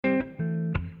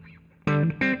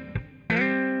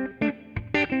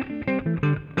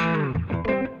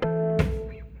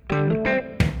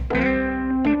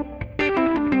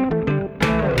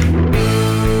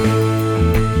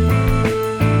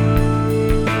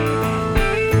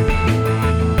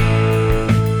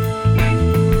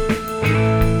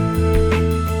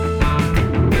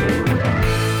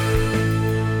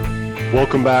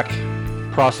Welcome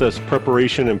back. Process,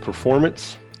 preparation, and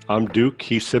performance. I'm Duke,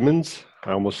 he's Simmons.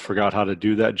 I almost forgot how to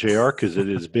do that, JR, because it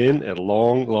has been a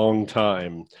long, long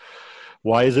time.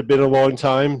 Why has it been a long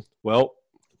time? Well,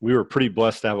 we were pretty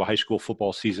blessed to have a high school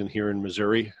football season here in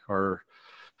Missouri. Our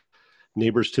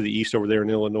neighbors to the east over there in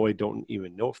Illinois don't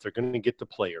even know if they're going to get to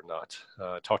play or not.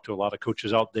 Talked to a lot of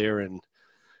coaches out there, and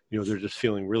they're just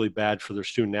feeling really bad for their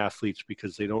student athletes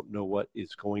because they don't know what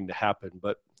is going to happen.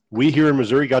 But we here in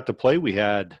Missouri got to play. We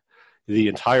had the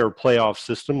entire playoff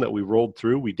system that we rolled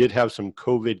through. We did have some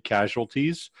COVID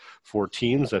casualties for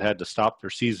teams that had to stop their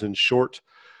season short.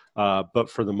 But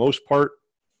for the most part,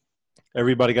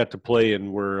 everybody got to play,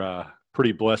 and we're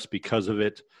pretty blessed because of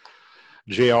it.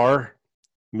 JR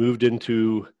moved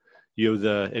into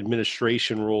the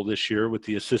administration role this year with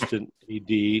the assistant AD,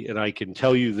 and I can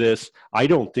tell you this, I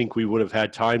don't think we would have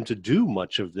had time to do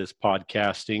much of this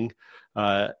podcasting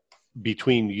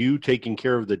between you taking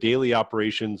care of the daily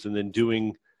operations and then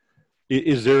doing –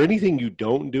 is there anything you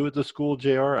don't do at the school,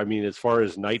 JR? I mean, as far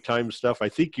as nighttime stuff, I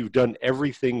think you've done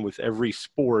everything with every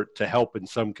sport to help in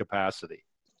some capacity.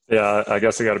 Yeah, I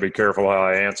guess I got to be careful how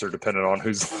I answer depending on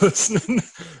who's listening.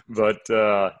 But,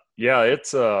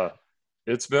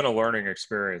 it's been a learning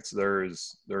experience.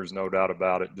 There's no doubt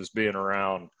about it. Just being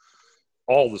around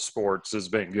all the sports has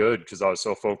been good because I was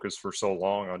so focused for so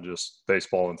long on just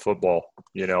baseball and football,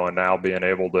 and now being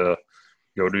able to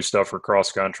go do stuff for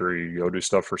cross country, go do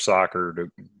stuff for soccer, do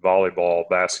volleyball,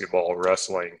 basketball,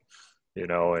 wrestling,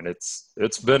 and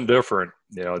it's been different.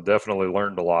 Definitely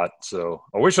learned a lot. So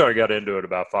I wish I got into it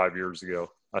about 5 years ago.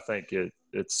 I think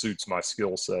it suits my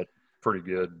skill set pretty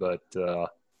good, but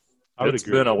it's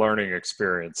been a learning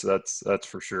experience. That's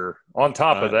for sure. On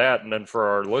top of that, and then for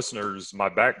our listeners, my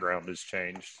background has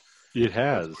changed. It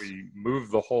has. We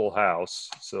moved the whole house,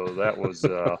 so that was.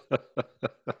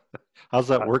 How's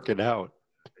that working out?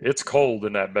 It's cold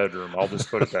in that bedroom. I'll just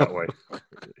put it that way.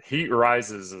 Heat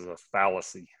rises is a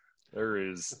fallacy. There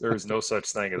is no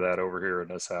such thing as that over here in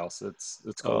this house.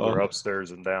 It's colder upstairs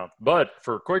and down. But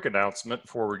for a quick announcement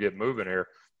before we get moving here,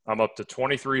 I'm up to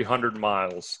 2,300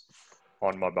 miles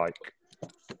on my bike.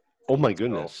 Oh my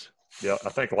goodness. So, yeah, I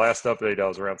think last update I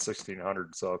was around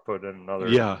 1,600, so I put in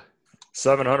another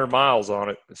 700 miles on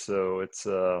it. So it's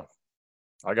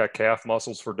I got calf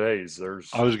muscles for days.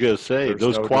 I was gonna say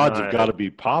those quads have got to be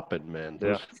popping, man.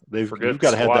 You've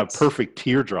got to have that perfect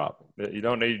teardrop. You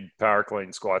don't need power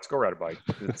clean squats. Go ride a bike.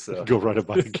 Go ride a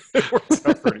bike. It works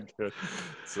out pretty good.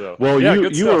 So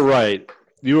you were right.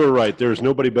 You were right. There's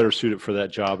nobody better suited for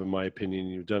that job, in my opinion.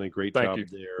 You've done a great job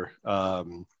there.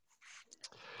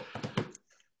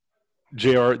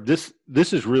 JR, this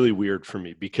is really weird for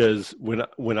me because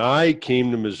when I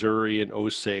came to Missouri in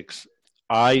 2006,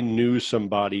 I knew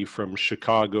somebody from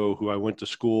Chicago who I went to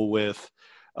school with.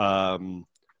 And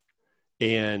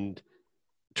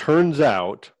turns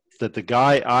out that the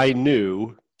guy I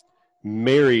knew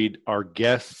married our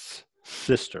guest's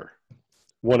sister,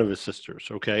 one of his sisters,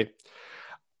 okay?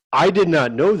 I did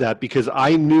not know that because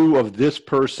I knew of this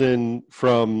person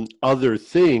from other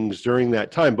things during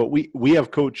that time. But we have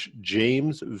Coach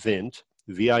James Vint,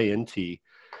 V-I-N-T.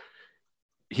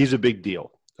 He's a big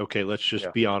deal. Okay, let's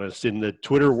just be honest. In the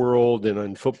Twitter world and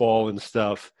in football and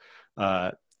stuff,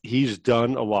 he's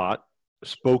done a lot,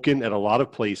 spoken at a lot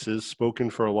of places, spoken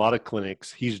for a lot of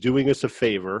clinics. He's doing us a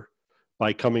favor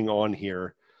by coming on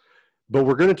here. But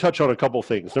we're going to touch on a couple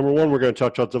things. Number one, we're going to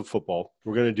touch on some football.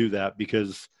 We're going to do that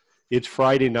because it's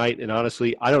Friday night, and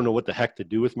honestly, I don't know what the heck to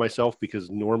do with myself because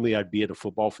normally I'd be at a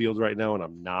football field right now, and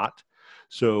I'm not.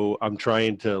 So I'm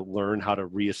trying to learn how to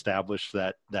reestablish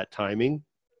that timing.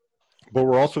 But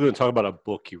we're also going to talk about a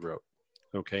book he wrote,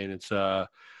 okay? And it's I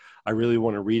really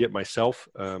want to read it myself.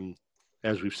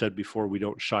 As we've said before, we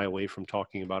don't shy away from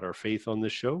talking about our faith on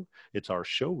this show. It's our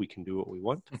show. We can do what we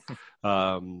want.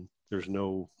 There's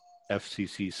no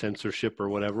FCC censorship or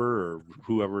whatever, or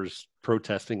whoever's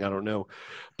protesting, I don't know.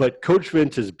 But Coach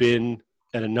Vint has been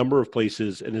at a number of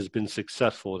places and has been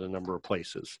successful in a number of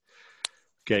places.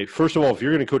 Okay, first of all, if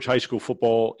you're going to coach high school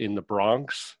football in the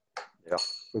Bronx,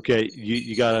 okay,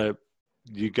 you gotta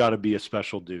be a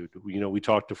special dude. We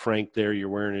talked to Frank there. You're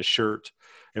wearing his shirt,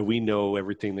 and we know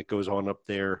everything that goes on up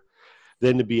there.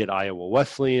 Then to be at Iowa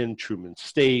Wesleyan, Truman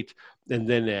State, and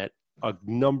then at a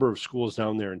number of schools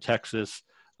down there in Texas.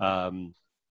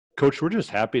 Coach, we're just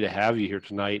happy to have you here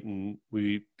tonight. And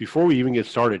before we even get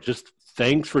started, just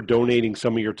thanks for donating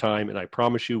some of your time. And I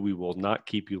promise you, we will not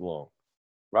keep you long.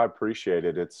 I appreciate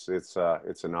it. It's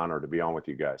an honor to be on with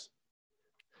you guys.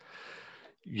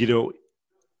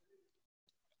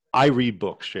 I read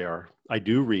books, JR. I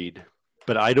do read.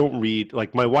 but I don't read,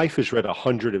 like my wife has read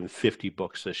 150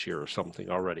 books this year or something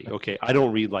already. Okay. I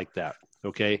don't read like that.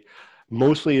 Okay.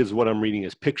 Mostly is what I'm reading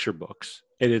is picture books.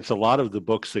 And it's a lot of the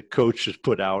books that Coach has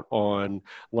put out on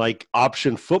like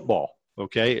option football.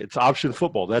 Okay. It's option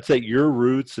football. That's at your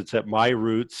roots. It's at my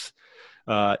roots.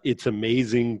 It's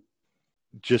amazing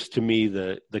just to me,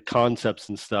 the concepts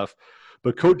and stuff.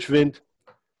 But Coach Vint,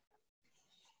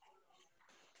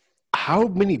 how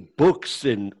many books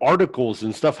and articles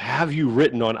and stuff have you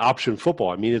written on option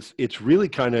football? I mean, it's really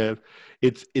kind of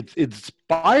it's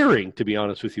inspiring, to be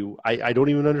honest with you. I don't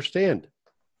even understand.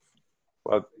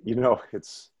 Well,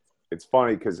 it's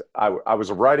funny because I was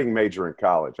a writing major in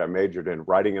college. I majored in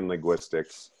writing and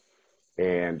linguistics,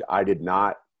 and I did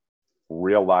not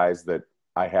realize that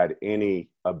I had any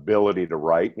ability to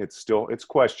write. And it's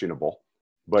questionable,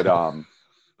 but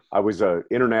I was a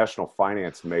international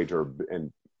finance major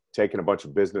and taking a bunch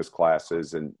of business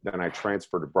classes, and then I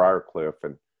transferred to Briarcliff,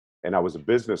 and I was a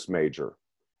business major.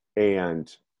 And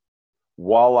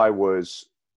while I was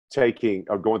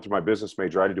going through my business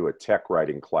major, I had to do a tech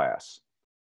writing class.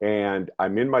 And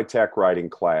I'm in my tech writing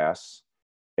class,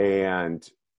 and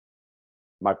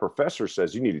my professor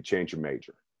says, "You need to change your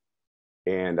major."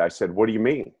 And I said, "What do you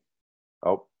mean?"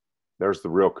 "Oh, there's the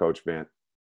real Coach Vint,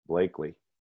 Blakely."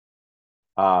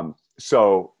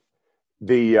 So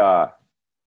the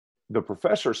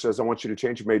professor says, "I want you to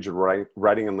change your major to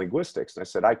writing and linguistics." And I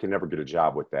said, "I can never get a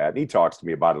job with that." And he talks to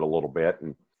me about it a little bit.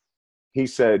 And he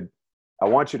said, "I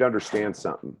want you to understand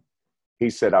something." He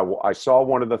said, I saw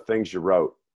one of the things you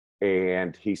wrote.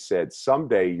 And he said,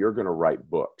 "Someday you're going to write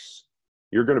books.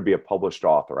 You're going to be a published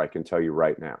author. I can tell you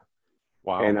right now."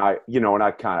 Wow. And I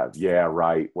kind of, yeah,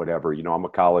 right, whatever. I'm a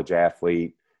college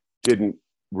athlete, didn't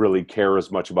really care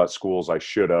as much about school as I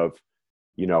should have,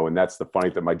 and that's the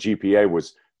funny thing. My GPA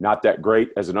was not that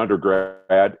great as an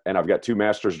undergrad, and I've got 2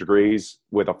 master's degrees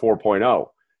with a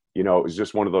 4.0. It was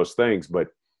just one of those things. But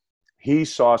he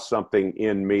saw something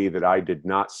in me that I did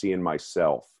not see in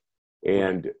myself.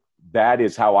 And that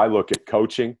is how I look at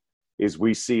coaching, is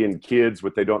we see in kids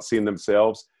what they don't see in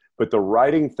themselves. But the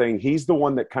writing thing, he's the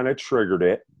one that kind of triggered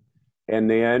it. And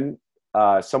then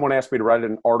someone asked me to write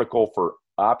an article for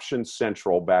Option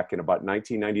Central back in about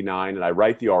 1999, and I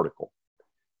write the article.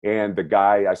 And the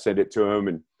guy, I send it to him,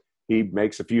 and he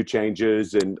makes a few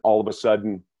changes, and all of a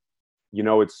sudden,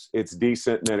 it's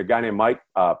decent. And then a guy named Mike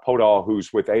Podol,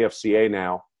 who's with AFCA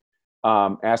now,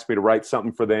 asked me to write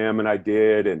something for them, and I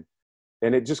did.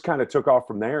 And it just kind of took off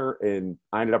from there. And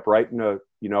I ended up writing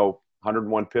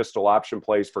 101 pistol option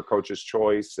plays for Coach's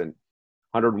Choice and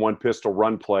 101 pistol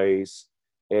run plays.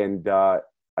 And I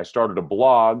started a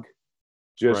blog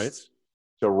just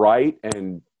to write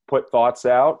and put thoughts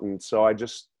out. And so I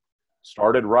just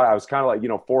started I was kind of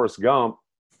like, Forrest Gump.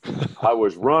 I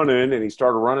was running and he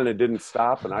started running and didn't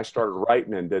stop. And I started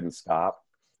writing and didn't stop.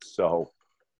 So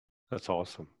that's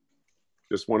awesome.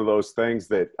 Just one of those things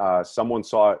that someone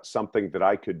saw something that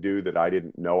I could do that I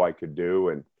didn't know I could do.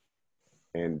 And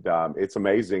it's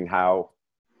amazing how,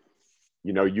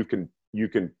 you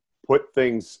can put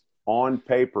things on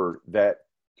paper that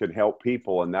can help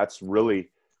people. And that's really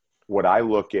what I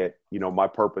look at. My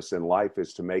purpose in life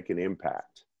is to make an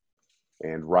impact,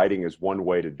 and writing is one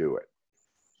way to do it.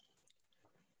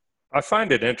 I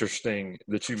find it interesting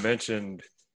that you mentioned,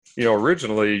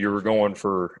 originally you were going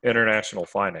for international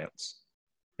finance.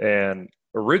 And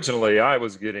originally I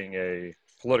was getting a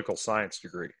political science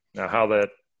degree. Now, how that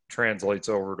translates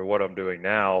over to what I'm doing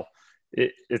now,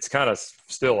 it's kind of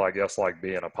still, I guess, like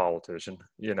being a politician.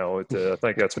 I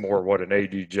think that's more what an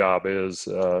AD job is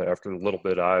after the little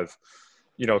bit I've,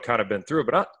 kind of been through.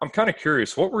 But I'm kind of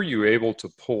curious, what were you able to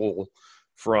pull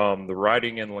from the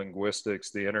writing and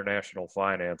linguistics, the international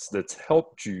finance, that's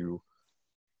helped you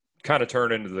kind of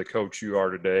turn into the coach you are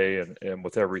today and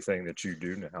with everything that you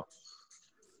do now?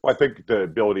 Well, I think the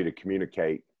ability to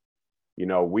communicate.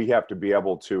 We have to be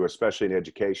able to, especially in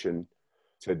education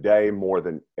today more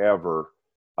than ever,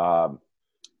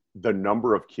 the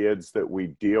number of kids that we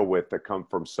deal with that come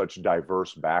from such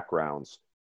diverse backgrounds,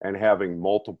 and having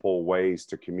multiple ways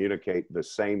to communicate the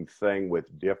same thing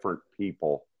with different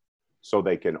people so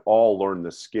they can all learn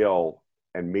the skill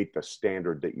and meet the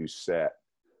standard that you set.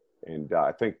 And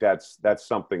I think that's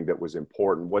something that was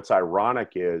important. What's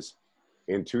ironic is,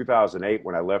 in 2008,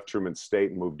 when I left Truman State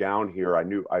and moved down here, I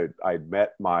knew I'd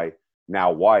met my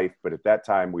now wife, but at that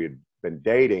time we had been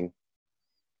dating.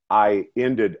 I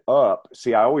ended up,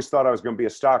 I always thought I was going to be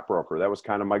a stockbroker. That was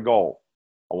kind of my goal.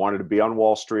 I wanted to be on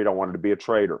Wall Street. I wanted to be a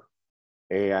trader.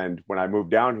 And when I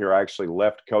moved down here, I actually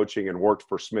left coaching and worked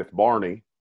for Smith Barney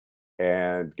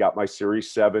and got my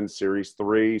Series 7, Series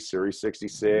 3, Series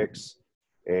 66.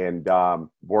 and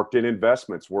worked in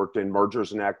investments, worked in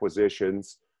mergers and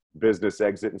acquisitions, business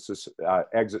exit and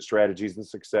exit strategies and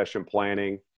succession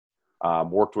planning.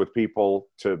 Worked with people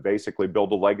to basically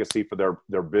build a legacy for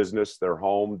their business, their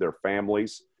home, their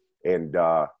families. And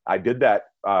I did that.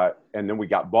 And then we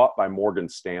got bought by Morgan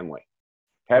Stanley.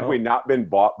 Had we not been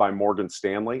bought by Morgan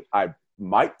Stanley, I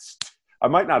might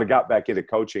not have got back into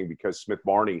coaching, because Smith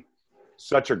Barney,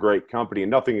 such a great company,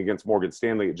 and nothing against Morgan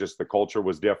Stanley. It just, the culture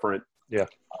was different. Yeah.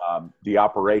 The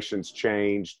operations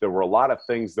changed. There were a lot of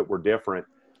things that were different.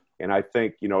 And I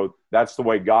think, that's the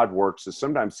way God works, is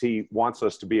sometimes he wants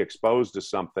us to be exposed to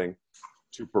something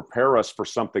to prepare us for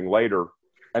something later,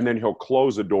 and then he'll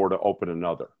close a door to open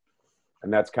another.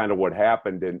 And that's kind of what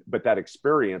happened. But that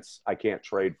experience, I can't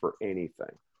trade for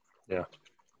anything. Yeah.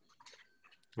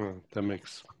 Well, that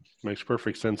makes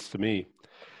perfect sense to me.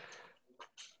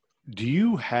 Do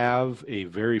you have a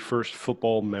very first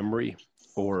football memory,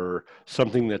 or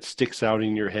something that sticks out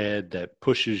in your head that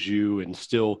pushes you and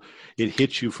still it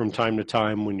hits you from time to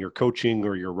time when you're coaching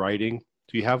or you're writing?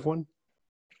 Do you have one?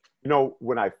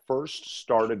 When I first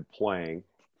started playing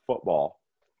football,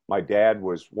 my dad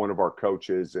was one of our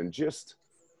coaches, and just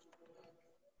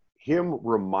him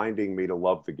reminding me to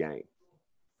love the game.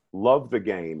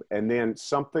 And then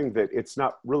something that it's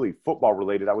not really football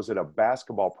related. I was at a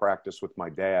basketball practice with my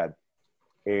dad,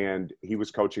 and he was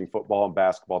coaching football and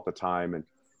basketball at the time. And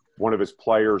one of his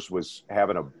players was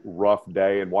having a rough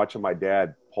day, and watching my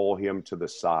dad pull him to the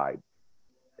side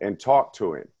and talk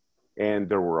to him. And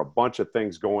there were a bunch of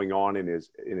things going on in his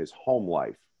home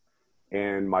life.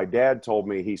 And my dad told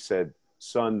me, he said,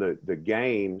 "Son, the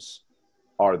games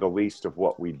are the least of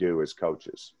what we do as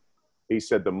coaches." He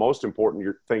said, "The most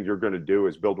important thing you're going to do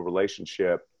is build a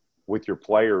relationship with your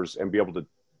players and be able to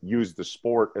use the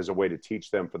sport as a way to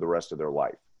teach them for the rest of their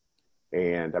life."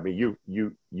 And I mean,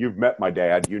 you've met my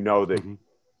dad, that,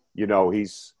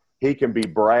 Mm-hmm. He can be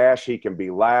brash, he can be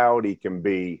loud, he can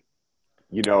be,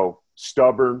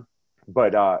 stubborn,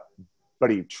 but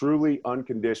he truly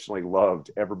unconditionally loved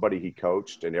everybody he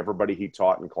coached and everybody he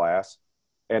taught in class.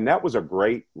 And that was a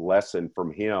great lesson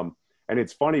from him. And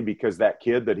it's funny, because that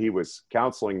kid that he was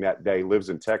counseling that day lives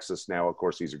in Texas now. Of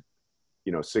course, he's a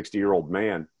 60-year-old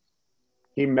man.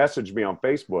 He messaged me on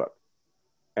Facebook,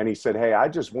 and he said, "Hey, I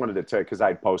just wanted to tell you," because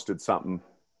I posted something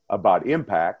about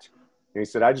Impact. And he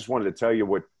said, "I just wanted to tell you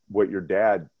what your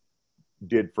dad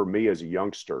did for me as a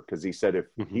youngster." Because he said, if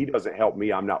he doesn't help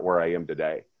me, I'm not where I am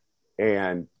today.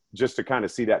 And just to kind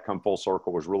of see that come full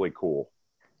circle was really cool.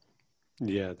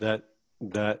 Yeah,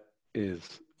 that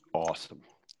is awesome.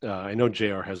 I know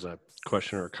JR has a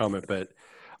question or a comment, but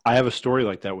I have a story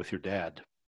like that with your dad.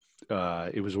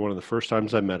 It was one of the first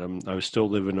times I met him. I was still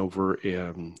living over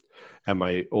at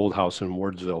my old house in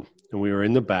Wardsville, and we were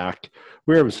in the back.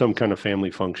 We were having some kind of family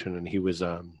function, and he was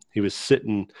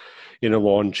sitting in a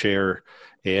lawn chair.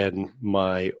 And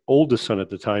my oldest son at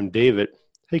the time, David,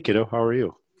 "Hey kiddo, how are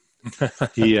you?"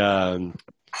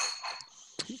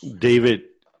 David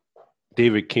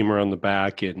came around the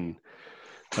back, and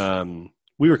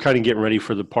we were kind of getting ready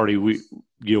for the party. We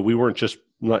weren't just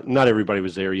not everybody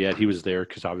was there yet. He was there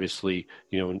because obviously,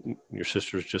 your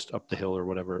sister's just up the hill or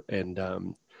whatever.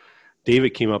 And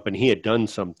David came up, and he had done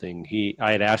something.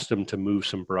 I had asked him to move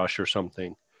some brush or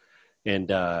something,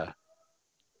 and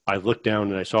I looked down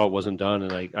and I saw it wasn't done,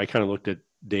 and I kind of looked at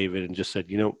David and just said,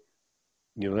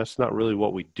 that's not really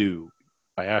what we do.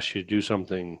 I asked you to do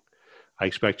something. I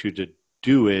expect you to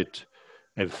do it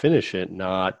and finish it,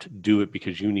 not do it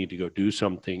because you need to go do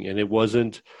something. And I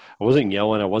wasn't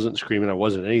yelling, I wasn't screaming, I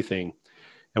wasn't anything.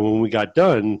 And when we got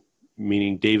done,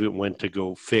 meaning David went to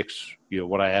go fix,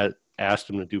 what I had asked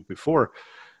him to do before,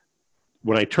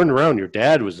 when I turned around, your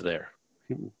dad was there.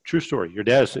 True story. Your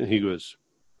dad, he goes,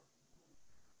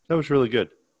 "That was really good."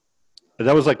 And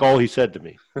that was like all he said to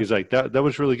me. He's like, that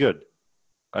was really good.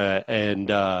 And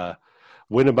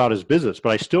went about his business.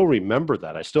 But I still remember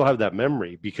that. I still have that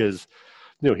memory because,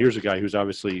 here's a guy who's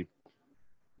obviously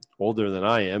older than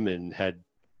I am and had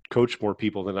coached more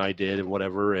people than I did and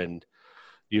whatever. And,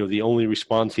 the only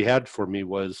response he had for me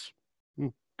was,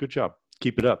 "Good job.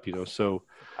 Keep it up." So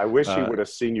I wish he would have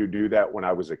seen you do that when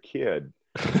I was a kid,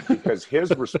 because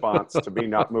his response to me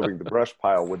not moving the brush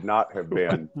pile would not have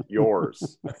been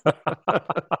yours.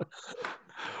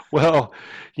 Well,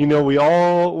 we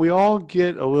all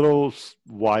get a little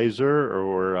wiser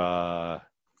or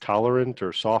tolerant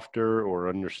or softer or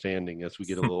understanding as we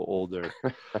get a little older.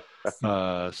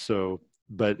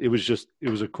 But it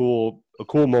was a cool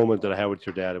moment that I had with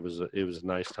your dad. It was a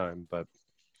nice time. But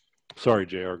sorry,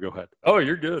 JR, go ahead. Oh,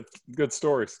 you're good. Good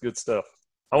stories. Good stuff.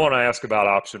 I want to ask about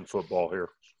option football here.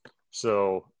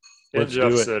 So in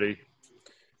Jeff City,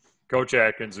 Coach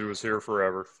Atkins, who was here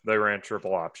forever, they ran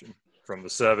triple option from the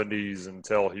 70s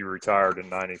until he retired in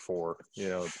 94.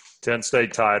 10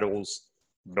 state titles.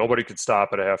 Nobody could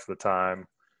stop it half the time.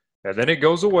 And then it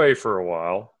goes away for a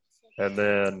while. And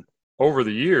then over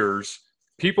the years,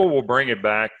 people will bring it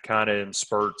back kind of in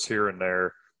spurts here and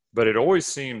there. But it always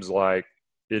seems like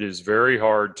it is very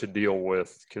hard to deal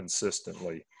with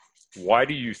consistently. Why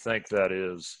do you think that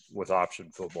is with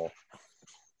option football?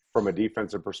 From a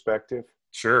defensive perspective?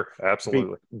 Sure,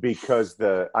 absolutely. Because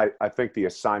I think the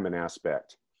assignment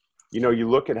aspect. You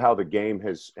look at how the game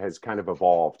has kind of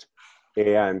evolved.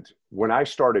 And when I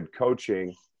started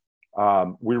coaching,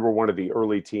 we were one of the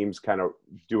early teams kind of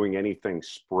doing anything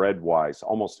spread-wise.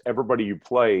 Almost everybody you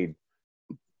played,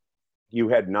 you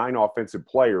had 9 offensive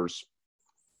players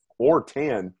or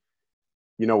 10,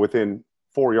 within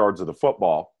 4 yards of the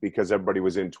football, because everybody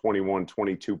was in 21,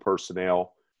 22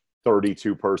 personnel,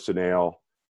 32 personnel,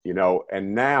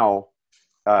 and now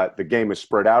the game is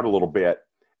spread out a little bit.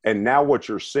 And now what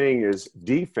you're seeing is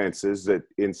defenses that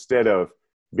instead of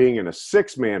being in a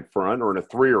 6-man front or in a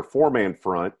 3 or 4-man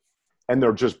front, and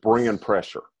they're just bringing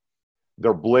pressure.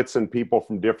 They're blitzing people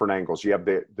from different angles. You have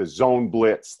the zone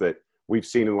blitz that we've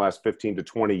seen in the last 15 to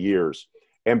 20 years.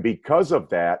 And because of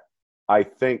that, I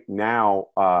think now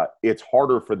it's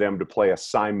harder for them to play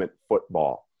assignment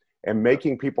football and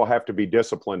making people have to be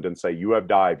disciplined and say, you have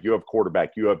dive, you have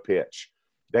quarterback, you have pitch.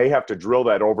 They have to drill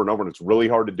that over and over, and it's really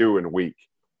hard to do in a week.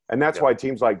 And that's why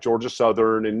teams like Georgia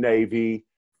Southern and Navy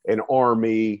and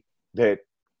Army that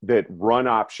run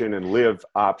option and live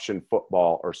option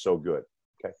football are so good.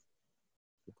 Okay.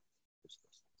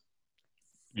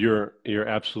 You're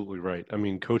absolutely right. I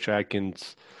mean, Coach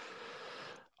Atkins,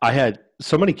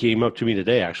 somebody came up to me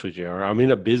today, actually, JR. I'm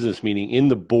in a business meeting in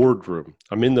the boardroom.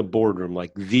 I'm in the boardroom,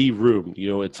 like the room,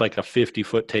 it's like a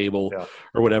 50-foot table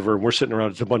or whatever. And we're sitting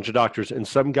around, it's a bunch of doctors. And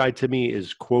some guy to me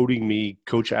is quoting me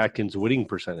Coach Atkins' winning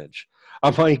percentage.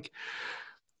 I'm like,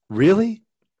 really?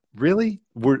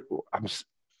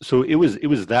 So it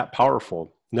was that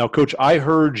powerful. Now, Coach, I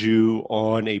heard you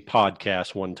on a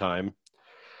podcast one time.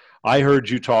 I heard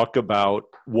you talk about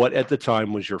what at the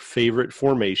time was your favorite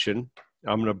formation.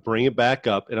 I'm going to bring it back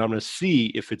up, and I'm going to see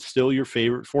if it's still your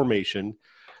favorite formation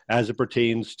as it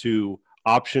pertains to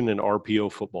option and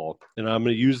RPO football. And I'm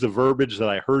going to use the verbiage that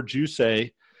I heard you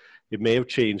say. It may have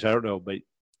changed. I don't know, but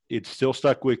it still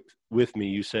stuck with me.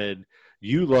 You said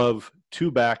you love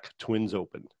two-back twins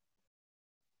open.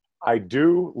 I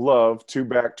do love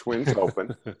two-back twins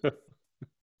open.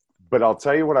 But I'll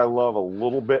tell you what I love a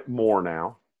little bit more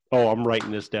now. Oh, I'm writing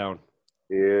this down.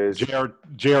 Is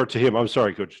JR to him. I'm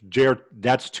sorry, Coach. JR,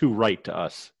 that's too right to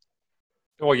us.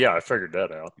 Well, yeah, I figured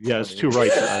that out. Yeah, it's too right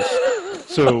to us.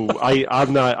 So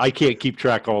I can't keep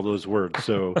track of all those words.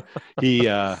 So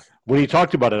when he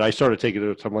talked about it, I started taking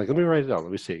notes. I'm like, let me write it down.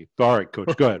 Let me see. All right,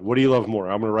 Coach, go ahead. What do you love more?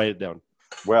 I'm going to write it down.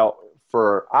 Well,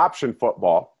 for option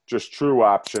football, just true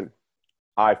option,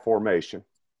 I formation.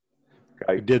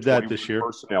 Okay, we did that this year.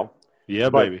 Personnel. Yeah,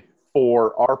 but baby.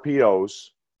 For RPOs,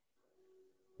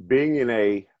 being in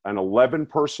an 11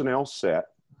 personnel set,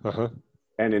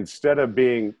 and instead of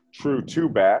being true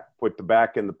two-back, put the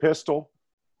back in the pistol,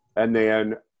 and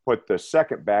then put the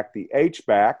second back, the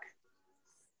H-back,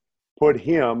 put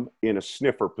him in a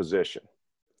sniffer position.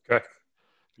 Okay.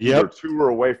 Either two are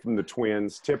away from the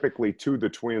twins. Typically, to the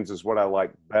twins is what I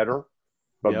like better,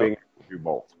 but being able to do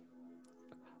both.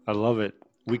 I love it.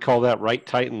 We call that right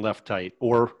tight and left tight,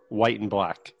 or white and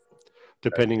black,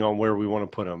 depending on where we want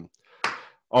to put them.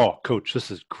 Oh, Coach,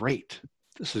 this is great.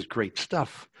 This is great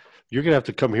stuff. You're going to have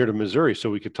to come here to Missouri so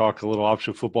we could talk a little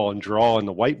option football and draw on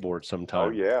the whiteboard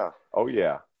sometime. Oh,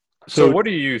 yeah. So what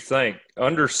do you think?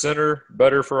 Under center,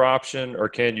 better for option, or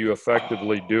can you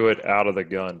effectively do it out of the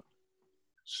gun?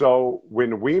 So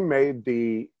when we made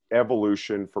the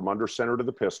evolution from under center to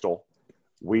the pistol,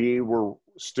 we were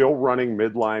still running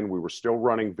midline. We were still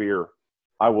running veer.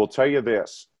 I will tell you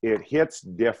this, it hits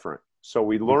different. So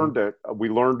we learned it. We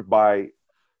learned by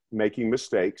making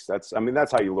mistakes. That's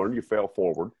how you learn. You fail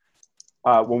forward.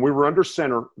 When we were under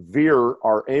center, veer,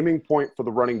 our aiming point for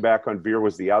the running back on veer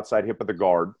was the outside hip of the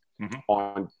guard.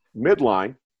 On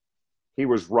midline, he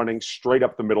was running straight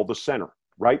up the middle to center,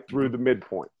 right through the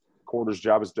midpoint. Quarterback's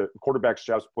job is to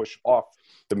push off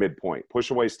the midpoint, push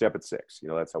away, step at 6.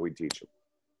 That's how we teach them.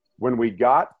 When we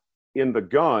got in the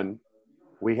gun,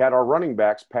 we had our running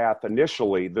back's path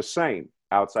initially the same,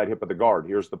 outside hip of the guard.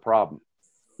 Here's the problem.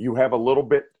 You have a little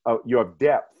bit, you have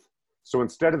depth. So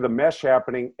instead of the mesh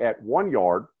happening at 1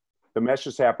 yard, the mesh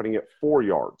is happening at 4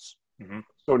 yards.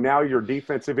 So now your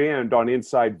defensive end on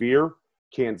inside veer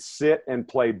can sit and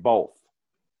play both.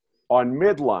 On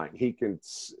midline, he can,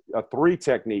 a 3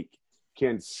 technique,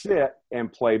 can sit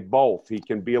and play both. He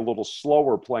can be a little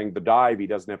slower playing the dive. He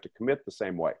doesn't have to commit the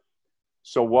same way.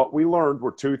 So what we learned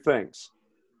were two things.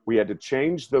 We had to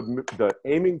change the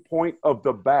aiming point of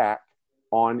the back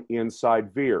on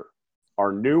inside veer.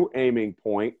 Our new aiming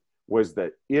point was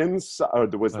the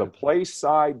play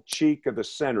side cheek of the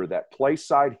center, that play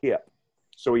side hip.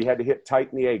 So he had to hit tight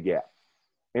in the A gap.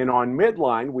 And on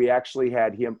midline, we actually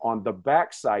had him on the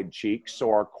backside cheek.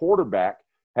 So our quarterback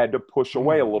had to push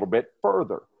away a little bit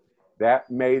further.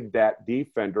 That made that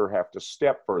defender have to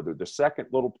step further. The second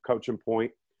little coaching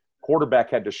point, quarterback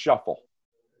had to shuffle.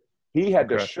 He had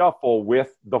to shuffle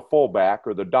with the fullback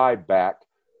or the dive back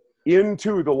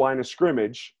into the line of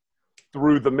scrimmage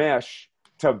through the mesh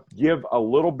to give a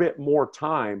little bit more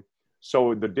time.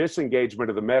 So the disengagement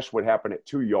of the mesh would happen at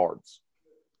 2 yards.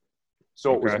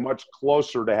 So it was much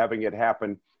closer to having it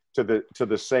happen to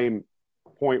the same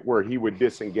point where he would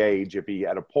disengage if he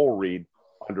had a pull read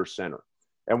under center.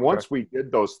 And once we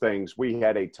did those things, we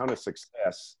had a ton of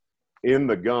success in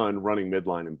the gun running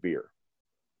midline and veer.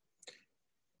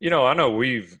 I know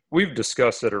we've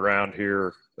discussed it around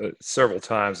here several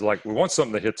times. Like, we want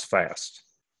something that hits fast,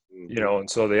 and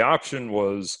so the option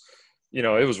was,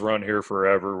 it was run here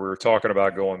forever. We were talking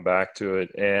about going back to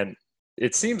it, and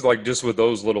it seems like just with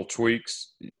those little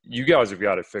tweaks, you guys have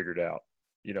got it figured out,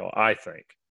 I think.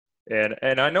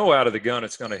 And I know out of the gun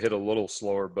it's going to hit a little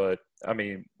slower, but, I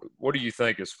mean, what do you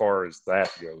think as far as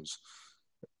that goes?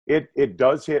 It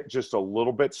does hit just a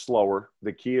little bit slower.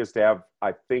 The key is to have,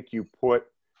 I think you put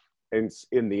in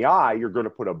the eye, you're going to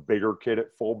put a bigger kid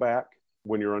at fullback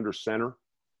when you're under center.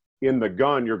 In the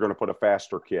gun, you're going to put a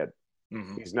faster kid.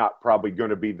 Mm-hmm. He's not probably going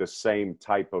to be the same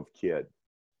type of kid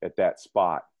at that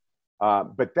spot.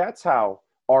 But that's how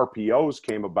RPOs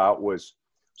came about was,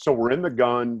 so we're in the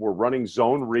gun, we're running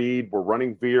zone read, we're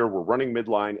running veer, we're running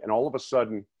midline, and all of a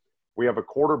sudden we have a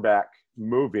quarterback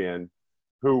move in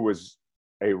who was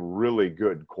a really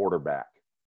good quarterback,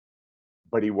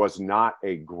 but he was not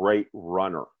a great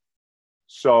runner.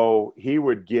 So he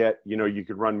would get, you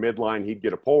could run midline, he'd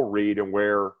get a pull read, and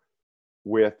where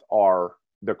with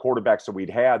the quarterbacks that we'd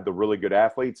had, the really good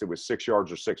athletes, it was 6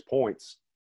 yards or 6 points.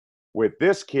 With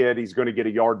this kid, he's going to get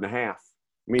 1.5 yards.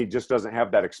 I mean, he just doesn't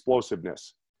have that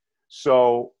explosiveness.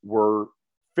 So we're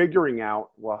figuring out,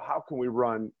 well, how can we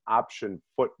run option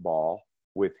football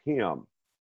with him?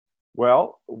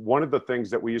 Well, one of the things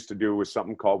that we used to do was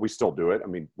something called, we still do it. I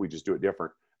mean, we just do it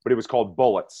different, but it was called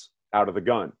bullets out of the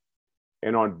gun.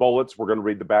 And on bullets, we're going to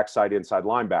read the backside inside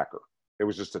linebacker. It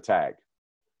was just a tag.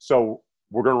 So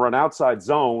we're going to run outside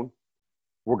zone.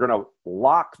 We're going to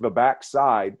lock the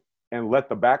backside and let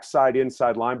the backside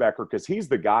inside linebacker, because he's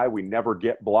the guy we never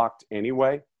get blocked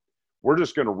anyway. We're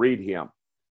just going to read him.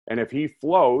 And if he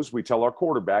flows, we tell our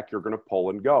quarterback, you're going to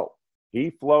pull and go. He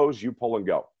flows, you pull and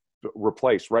go.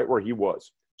 Replace right where he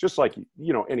was, just like,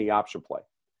 any option play.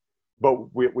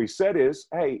 But what we said is,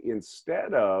 hey,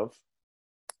 instead of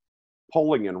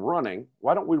pulling and running,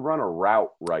 why don't we run a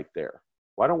route right there?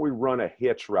 Why don't we run a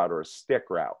hitch route or a stick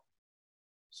route?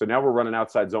 So now we're running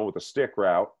outside zone with a stick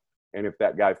route. And if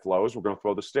that guy flows, we're going to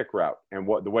throw the stick route. And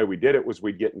the way we did it was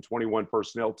we'd get in 21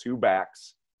 personnel, 2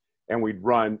 backs, and we'd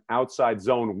run outside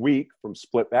zone weak from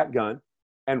split back gun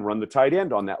and run the tight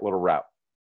end on that little route.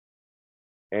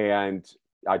 And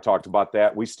I talked about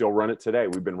that. We still run it today.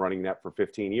 We've been running that for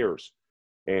 15 years.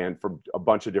 And for a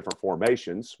bunch of different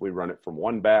formations, we run it from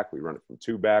 1 back, we run it from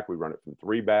 2 back, we run it from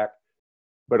 3 back.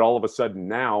 But all of a sudden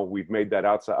now we've made that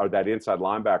outside or that inside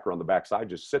linebacker on the backside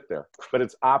just sit there. But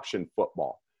it's option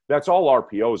football. That's all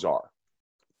RPOs are.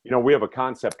 We have a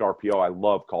concept RPO I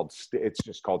love called it's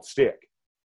just called stick.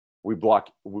 We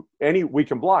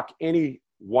can block any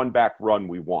 1 back run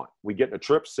we want. We get in a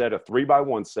trip set, a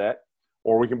 3x1 set,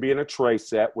 or we can be in a tray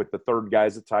set with the third guy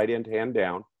as a tight end hand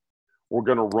down. We're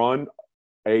going to run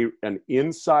an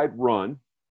inside run,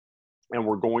 and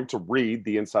we're going to read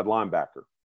the inside linebacker.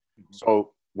 Mm-hmm.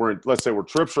 So let's say we're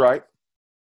trips right.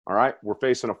 All right, we're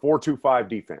facing a 4-2-5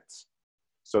 defense.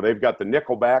 So they've got the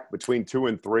nickel back between 2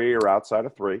 and 3 or outside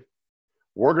of 3.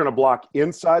 We're going to block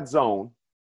inside zone,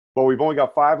 but we've only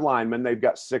got 5 linemen. They've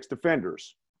got 6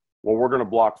 defenders. Well, we're going to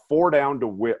block 4 down to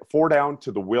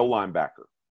the will linebacker.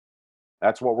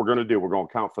 That's what we're going to do. We're going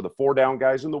to count for the 4 down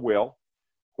guys in the will.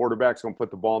 Quarterback's going to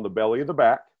put the ball in the belly of the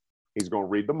back. He's going to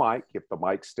read the mic. If the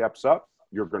mic steps up,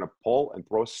 you're going to pull and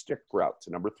throw a stick route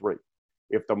to number 3.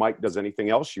 If the mic does anything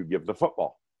else, you give the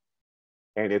football.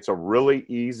 And it's a really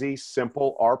easy,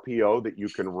 simple RPO that you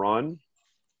can run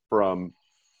from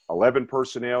 11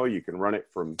 personnel. You can run it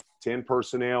from 10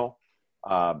 personnel.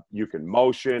 You can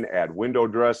motion, add window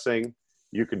dressing.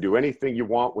 You can do anything you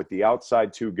want with the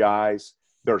outside 2 guys.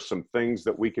 There's some things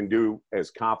that we can do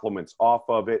as complements off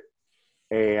of it.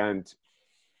 And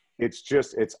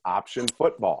it's option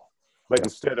football. But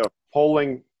instead of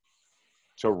pulling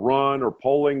to run or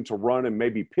pulling to run and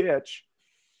maybe pitch,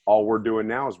 all we're doing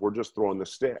now is we're just throwing the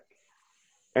stick.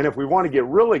 And if we want to get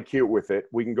really cute with it,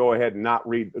 we can go ahead and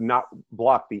not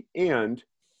block the end,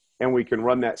 and we can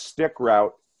run that stick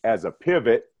route as a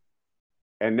pivot.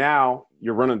 And now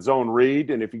you're running zone read,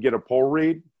 and if you get a pull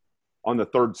read on the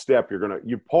third step,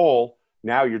 you pull.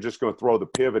 Now you're just going to throw the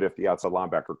pivot if the outside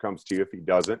linebacker comes to you. If he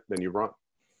doesn't, then you run.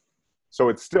 So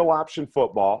it's still option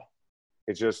football.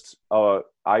 It's just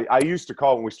I used to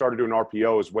call it, when we started doing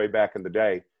RPOs way back in the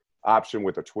day, option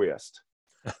with a twist.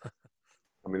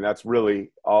 I mean, that's really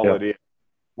all it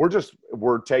is.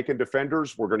 We're taking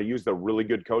defenders. We're going to use the really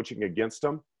good coaching against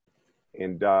them.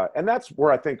 And that's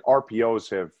where I think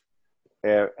RPOs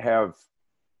have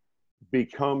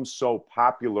become so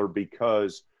popular,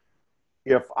 because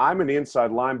if I'm an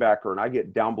inside linebacker and I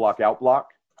get down block, out block,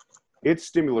 it's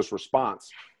stimulus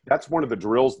response. That's one of the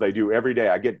drills they do every day.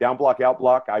 I get down block, out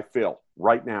block, I fill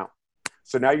right now.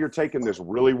 So now you're taking this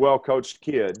really well-coached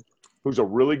kid who's a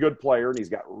really good player, and he's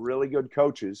got really good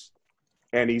coaches,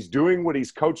 and he's doing what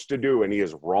he's coached to do, and he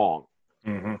is wrong.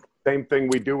 Mm-hmm. Same thing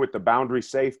we do with the boundary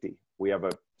safety. We have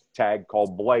a tag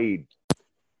called blade.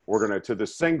 We're going to the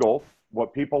single,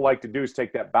 what people like to do is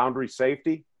take that boundary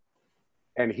safety,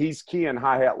 and he's keying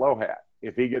high hat, low hat.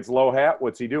 If he gets low hat,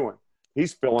 what's he doing?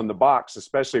 He's filling the box,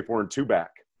 especially if we're in two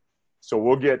back. So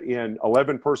we'll get in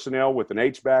 11 personnel with an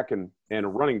H-back and a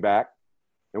running back,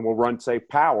 and we'll run, say,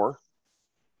 power,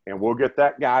 and we'll get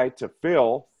that guy to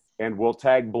fill, and we'll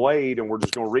tag blade, and we're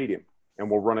just going to read him, and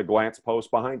we'll run a glance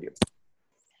post behind him.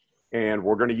 And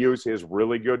we're going to use his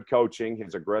really good coaching,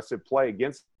 his aggressive play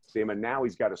against him, and now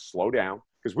he's got to slow down,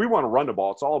 because we want to run the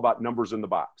ball. It's all about numbers in the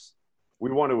box.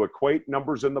 We want to equate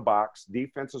numbers in the box.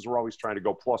 Defenses are always trying to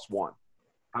go +1.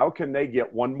 How can they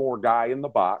get one more guy in the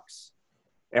box?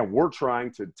 And we're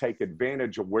trying to take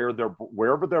advantage of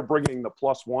wherever they're bringing the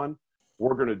 +1,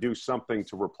 we're going to do something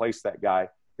to replace that guy,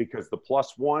 because the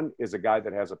 +1 is a guy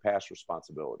that has a pass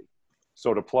responsibility.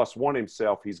 So to +1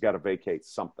 himself, he's got to vacate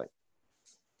something.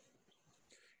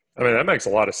 I mean, that makes a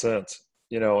lot of sense.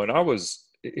 And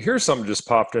here's something just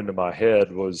popped into my head.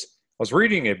 I was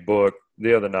reading a book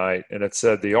the other night, and it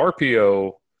said the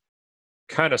RPO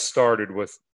kind of started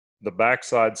with the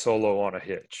backside solo on a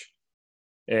hitch.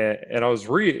 And I was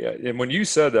and when you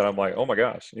said that, I'm like, oh my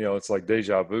gosh, it's like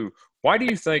deja vu. Why do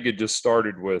you think it just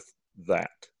started with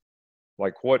that?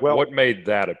 Like what made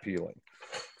that appealing?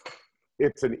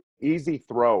 It's an easy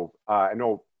throw. I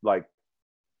know, like,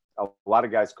 a lot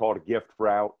of guys call it a gift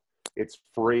route. It's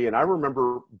free. And I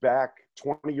remember back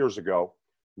 20 years ago,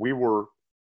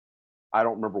 I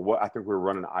don't remember what, I think we were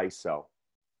running ISO,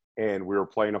 and we were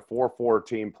playing a 4-4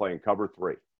 team playing cover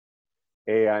 3.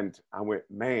 And I went,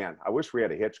 man, I wish we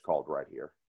had a hitch called right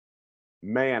here.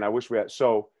 Man, I wish we had.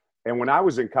 So, and when I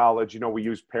was in college, we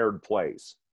used paired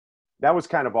plays. That was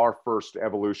kind of our first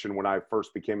evolution when I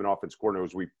first became an offense coordinator.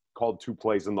 Was we called 2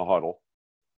 plays in the huddle.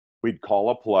 We'd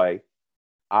call a play.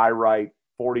 I write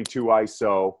 42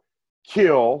 ISO,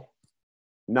 kill,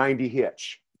 90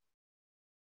 hitch.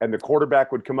 And the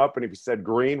quarterback would come up, and if he said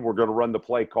green, we're going to run the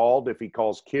play called. If he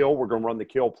calls kill, we're going to run the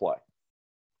kill play.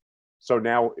 So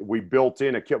now we built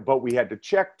in a kill, but we had to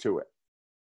check to it.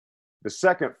 The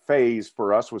second phase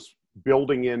for us was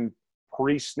building in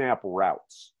pre-snap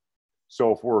routes.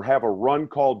 So if we have a run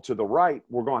called to the right,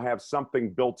 we're going to have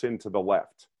something built into the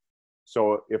left.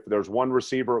 So if there's one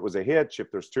receiver, it was a hitch.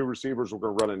 If there's 2 receivers, we're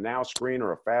going to run a now screen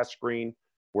or a fast screen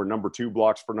where number 2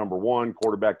 blocks for number 1,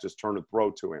 quarterback just turn and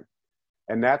throw to him.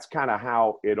 And that's kind of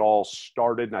how it all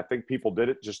started. And I think people did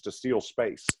it just to steal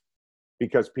space,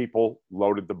 because people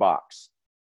loaded the box.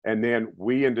 And then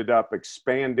we ended up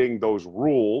expanding those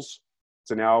rules.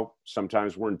 So now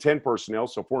sometimes we're in 10 personnel.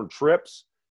 So if we're in trips,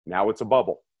 now it's a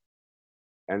bubble.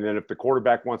 And then if the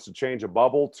quarterback wants to change a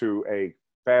bubble to a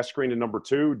fast screen to number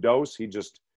 2, dose, he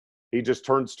just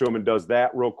turns to him and does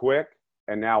that real quick.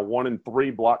 And now 1 and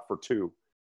 3 block for 2.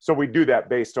 So we do that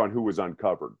based on who was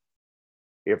uncovered.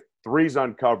 If 3's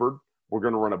uncovered, we're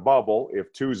going to run a bubble.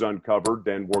 If 2's uncovered,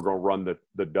 then we're going to run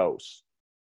the dose.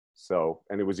 So,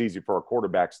 and it was easy for our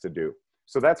quarterbacks to do.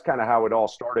 So that's kind of how it all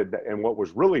started. And what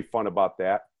was really fun about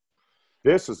that,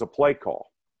 this is a play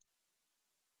call.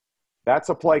 That's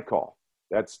a play call.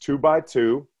 That's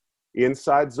 2x2,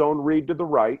 inside zone read to the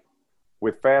right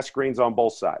with fast screens on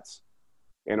both sides.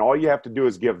 And all you have to do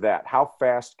is give that. How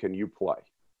fast can you play?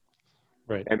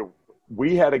 Right. And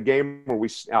we had a game where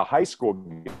a high school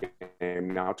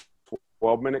game now,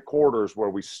 12-minute quarters, where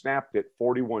we snapped it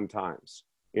 41 times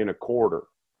in a quarter.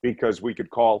 because we could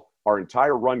call our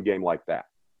entire run game like that.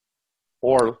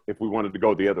 Or if we wanted to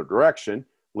go the other direction,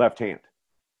 left hand.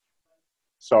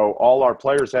 So all our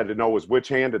players had to know was which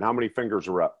hand and how many fingers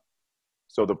are up.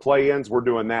 So the play ends, we're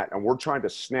doing that, and we're trying to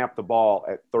snap the ball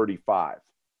at 35.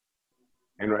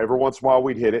 And every once in a while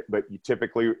we'd hit it, but you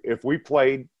typically, if we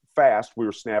played fast, we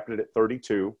were snapping it at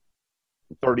 32.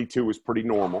 32 was pretty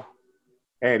normal.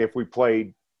 And if we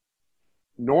played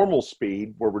normal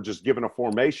speed, where we're just given a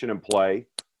formation and play,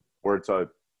 where it's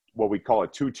what we call a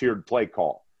two-tiered play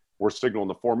call. We're signaling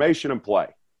the formation and play.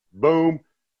 Boom,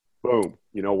 boom,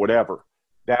 whatever.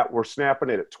 That we're snapping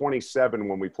it at 27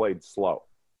 when we played slow.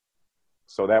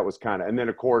 So that was kind of – and then,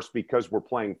 of course, because we're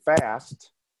playing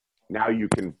fast, now you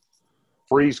can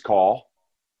freeze call.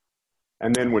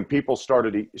 And then when people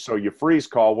started – so you freeze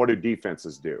call, what do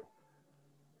defenses do?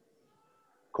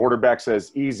 Quarterback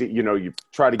says easy, you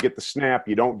try to get the snap,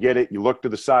 you don't get it, you look to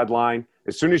the sideline.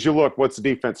 As soon as you look, what's the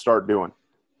defense start doing?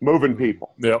 Moving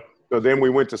people. Yep. So then we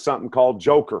went to something called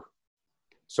Joker.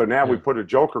 So now we put a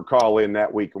Joker call in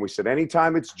that week, and we said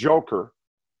anytime it's Joker,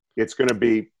 it's going to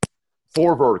be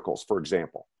 4 verticals, for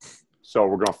example. So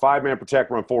we're going to 5-man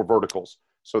protect, run 4 verticals.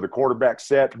 So the quarterback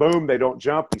set, boom, they don't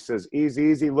jump. He says easy,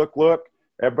 easy, look.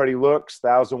 Everybody looks,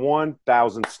 1,001,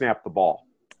 1,000, snap the ball.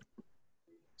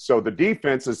 So the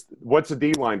defense is, what's the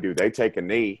D-line do? They take a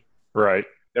knee. Right.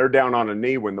 They're down on a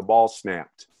knee when the ball's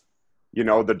snapped.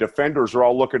 The defenders are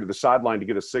all looking to the sideline to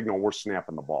get a signal we're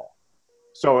snapping the ball.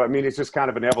 So, I mean, it's just kind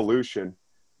of an evolution.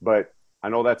 It I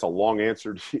know that's a long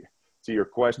answer to your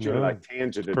question, and I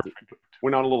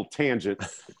went on a little tangent.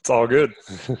 It's all good.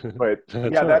 But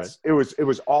it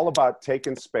was all about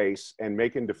taking space and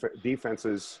making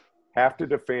defenses have to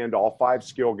defend all 5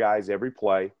 skill guys every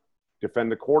play,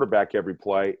 defend the quarterback every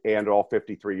play, and all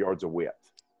 53 yards of width.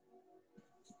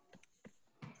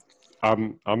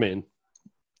 I'm in.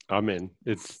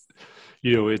 It's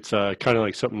it's kind of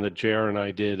like something that JR and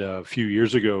I did a few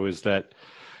years ago, is that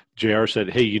JR said,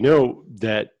 hey,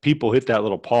 that people hit that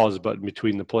little pause button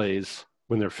between the plays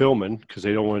when they're filming because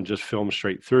they don't want to just film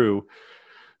straight through.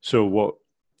 So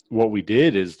what we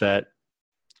did is that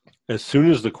as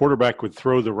soon as the quarterback would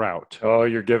throw the route. Oh,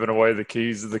 you're giving away the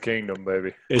keys of the kingdom,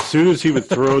 baby. As soon as he would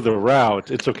throw the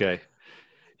route, it's okay.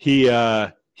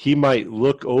 He might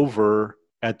look over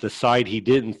at the side he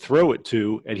didn't throw it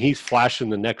to, and he's flashing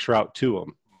the next route to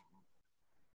him.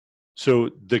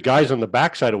 So the guys on the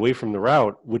backside away from the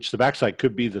route, which the backside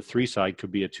could be the 3 side,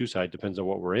 could be a 2 side, depends on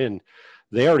what we're in,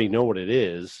 they already know what it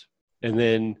is. And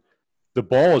then the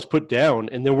ball is put down,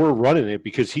 and then we're running it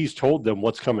because he's told them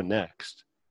what's coming next.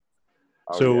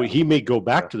 He may go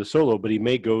back to the solo, but he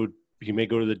may go to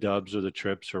the dubs or the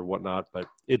trips or whatnot. But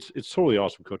it's totally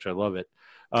awesome, Coach. I love it.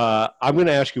 I'm going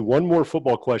to ask you one more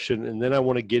football question, and then I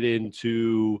want to get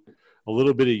into a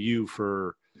little bit of you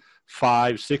for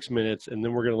 5-6 minutes, and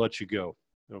then we're going to let you go.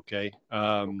 Okay.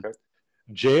 Okay.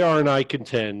 JR and I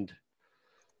contend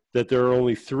that there are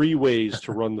only 3 ways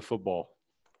to run the football: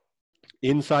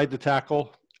 inside the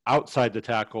tackle, outside the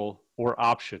tackle, or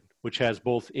option, which has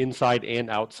both inside and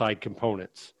outside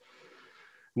components.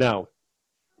 Now,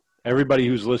 everybody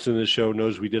who's listening to the show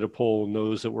knows we did a poll,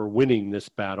 knows that we're winning this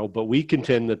battle, but we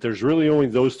contend that there's really only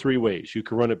those 3 ways. You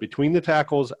can run it between the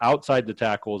tackles, outside the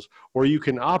tackles, or you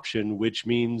can option, which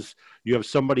means you have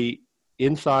somebody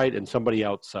inside and somebody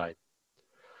outside.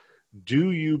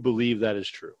 Do you believe that is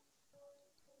true?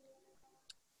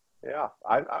 Yeah,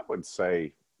 I would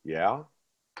say, yeah.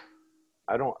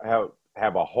 I don't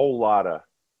have a whole lot of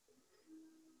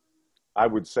 – I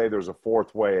would say there's a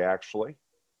 4th way, actually.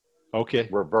 Okay.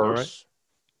 Reverse.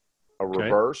 All right.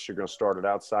 Reverse. You're going to start it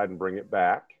outside and bring it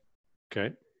back.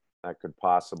 Okay. That could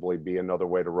possibly be another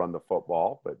way to run the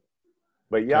football.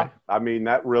 But yeah, Okay. I mean,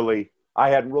 that really – I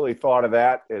hadn't really thought of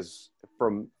that as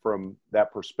from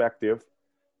that perspective.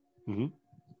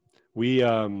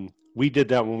 Mm-hmm. We did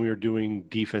that when we were doing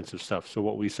defensive stuff. So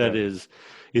what we said is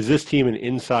this team an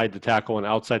inside the tackle and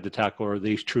outside the tackle, or are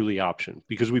they truly option?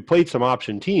 Because we played some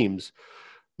option teams,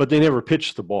 but they never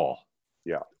pitched the ball.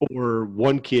 Yeah. Or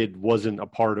one kid wasn't a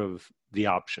part of the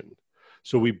option.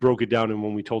 So we broke it down, and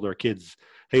when we told our kids,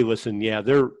 hey, listen, yeah,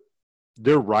 they're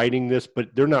writing this,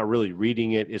 but they're not really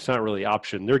reading it. It's not really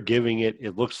option. They're giving it.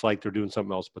 It looks like they're doing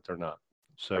something else, but they're not.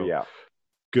 So yeah.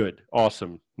 Good.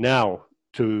 Awesome. Now,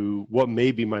 to what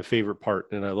may be my favorite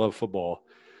part, and I love football.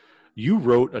 You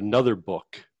wrote another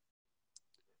book.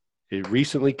 It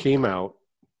recently came out.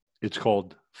 It's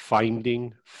called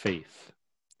Finding Faith.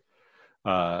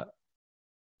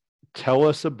 Tell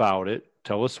us about it.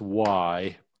 Tell us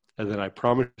why. And then I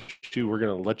promise you we're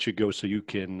going to let you go so you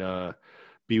can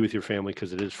be with your family,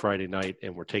 because it is Friday night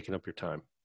and we're taking up your time.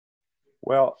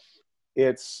 Well,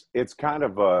 it's kind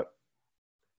of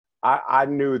I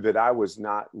knew that I was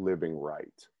not living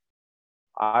right.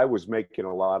 I was making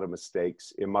a lot of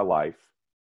mistakes in my life.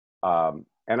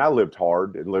 And I lived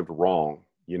hard and lived wrong,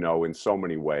 in so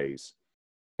many ways.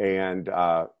 And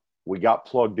we got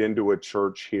plugged into a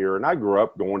church here, and I grew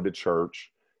up going to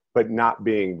church, but not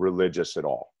being religious at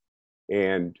all,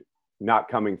 and not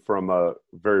coming from a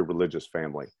very religious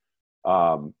family.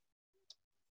 And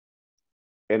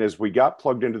as we got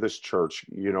plugged into this church,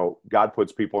 God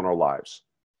puts people in our lives,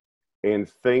 and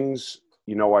things,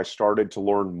 I started to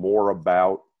learn more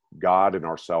about God and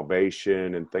our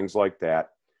salvation and things like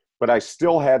that. But I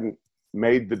still hadn't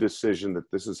made the decision that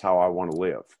this is how I want to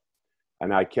live.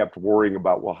 And I kept worrying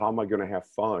about, well, how am I going to have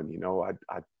fun?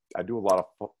 I do a lot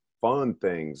of fun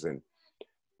things. And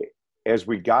as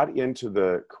we got into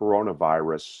the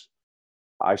coronavirus,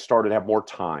 I started to have more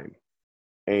time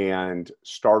and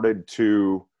started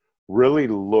to really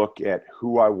look at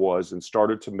who I was and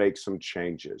started to make some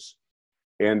changes.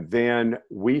 And then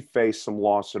we faced some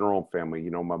loss in our own family.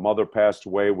 My mother passed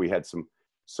away. We had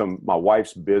my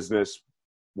wife's business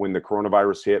when the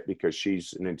coronavirus hit, because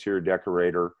she's an interior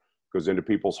decorator, goes into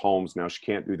people's homes. Now she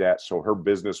can't do that. So her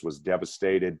business was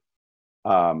devastated.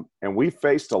 And we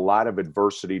faced a lot of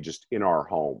adversity just in our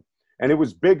home. And it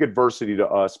was big adversity to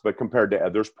us, but compared to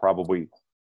others, probably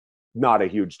not a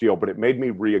huge deal. But it made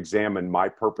me re-examine my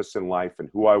purpose in life and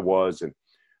who I was. And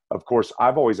of course,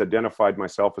 I've always identified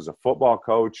myself as a football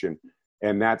coach.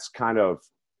 And that's kind of,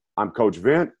 I'm Coach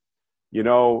Vint,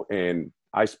 and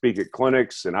I speak at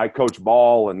clinics and I coach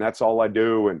ball, and that's all I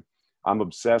do. And I'm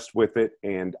obsessed with it.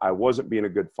 And I wasn't being a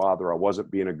good father. I wasn't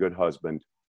being a good husband.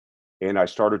 And I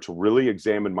started to really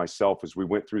examine myself as we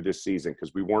went through this season,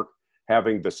 because we weren't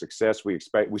having the success we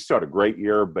expect. We still had a great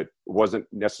year, but it wasn't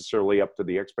necessarily up to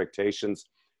the expectations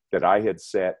that I had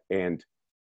set. And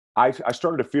I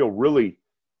started to feel really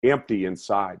empty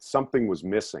inside. Something was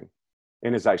missing.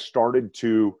 And as I started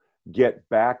to get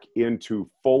back into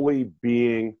fully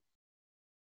being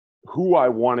who I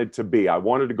wanted to be, I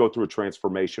wanted to go through a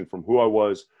transformation from who I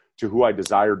was to who I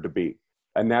desired to be.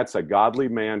 And that's a godly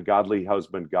man, godly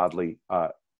husband, godly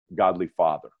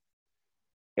father.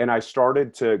 And God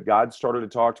started to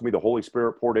talk to me. The Holy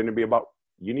Spirit poured into me about,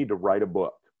 you need to write a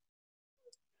book.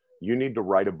 You need to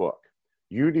write a book.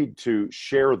 You need to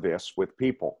share this with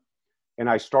people. And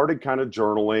I started kind of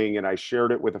journaling, and I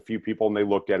shared it with a few people, and they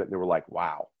looked at it and they were like,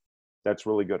 wow, that's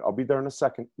really good. I'll be there in a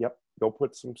second. Yep. Go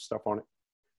put some stuff on it.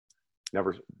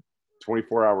 Never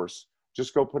 24 hours.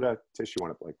 Just go put a tissue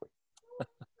on it, Blakely.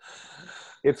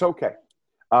 It's okay.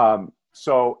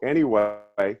 So anyway,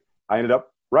 I ended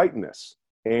up writing this,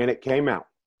 and it came out.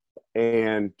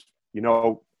 And,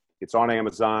 it's on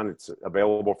Amazon. It's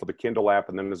available for the Kindle app,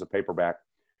 and then as a paperback.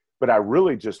 But I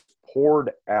really just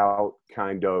poured out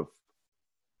kind of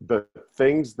the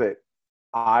things that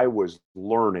I was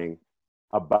learning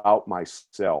about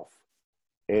myself,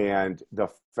 and the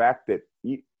fact that,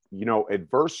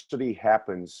 adversity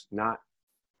happens not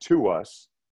to us,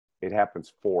 it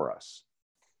happens for us.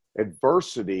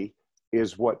 Adversity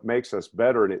is what makes us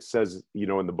better. And it says,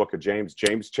 in the book of James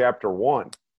chapter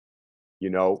 1,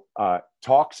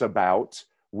 talks about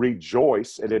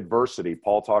rejoice at adversity.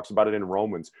 Paul talks about it in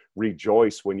Romans.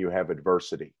 Rejoice when you have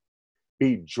adversity.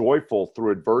 Be joyful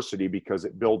through adversity, because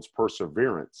it builds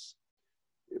perseverance.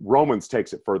 Romans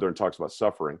takes it further and talks about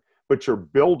suffering, but you're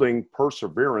building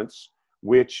perseverance,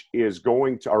 which is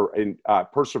going to,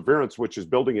 perseverance, which is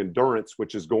building endurance,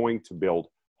 which is going to build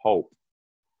hope.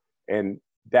 And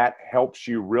that helps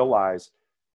you realize,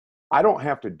 I don't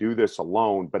have to do this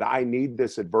alone, but I need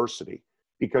this adversity,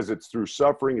 because it's through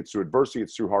suffering, it's through adversity,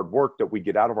 it's through hard work that we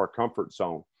get out of our comfort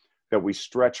zone, that we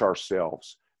stretch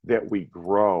ourselves, that we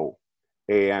grow.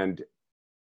 And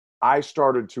I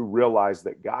started to realize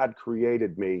that God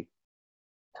created me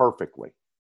perfectly,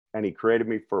 and he created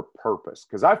me for a purpose,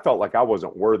 because I felt like I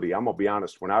wasn't worthy. I'm going to be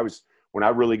honest. When I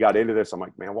really got into this, I'm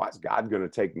like, man, why is God going to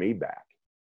take me back?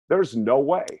 There's no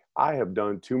way. I have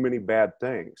done too many bad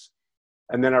things.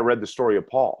 And then I read the story of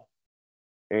Paul.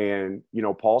 And,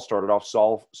 Paul started off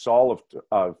Saul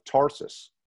of Tarsus,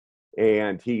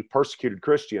 and he persecuted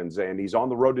Christians, and he's on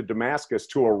the road to Damascus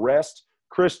to arrest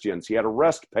Christians. He had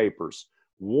arrest papers,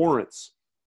 warrants,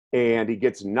 and he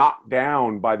gets knocked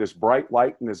down by this bright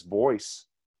light in his voice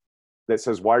that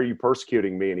says, why are you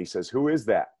persecuting me? And he says, who is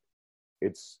that?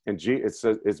 It's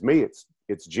me.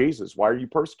 It's Jesus. Why are you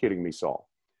persecuting me, Saul?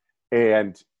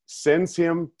 And sends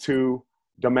him to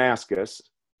Damascus,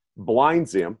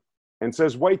 blinds him, and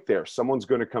says, wait there, someone's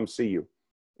going to come see you.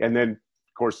 And then,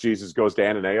 of course, Jesus goes to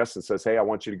Ananias and says, hey, I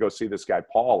want you to go see this guy,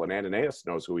 Paul. And Ananias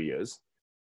knows who he is.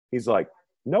 He's like,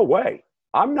 no way.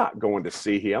 I'm not going to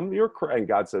see him. You're crazy. And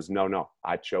God says, no,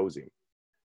 I chose him,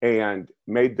 and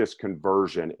made this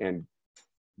conversion. And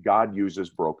God uses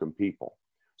broken people.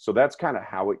 So that's kind of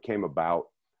how it came about.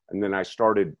 And then I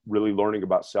started really learning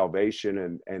about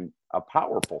salvation, and a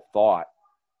powerful thought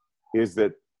is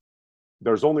that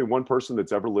there's only one person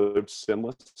that's ever lived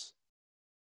sinless.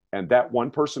 And that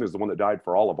one person is the one that died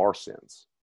for all of our sins.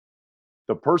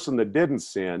 The person that didn't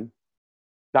sin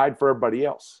died for everybody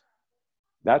else.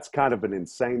 That's kind of an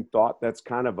insane thought. That's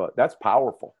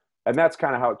powerful. And that's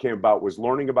kind of how it came about, was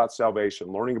learning about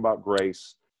salvation, learning about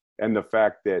grace, and the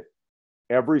fact that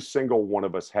every single one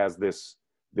of us has this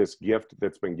gift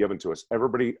that's been given to us.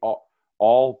 Everybody,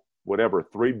 all whatever,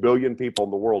 3 billion people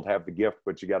in the world have the gift,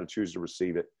 but you got to choose to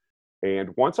receive it.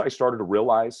 And once I started to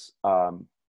realize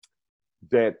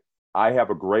that I have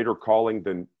a greater calling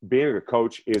than being a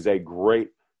coach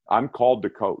I'm called to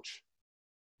coach,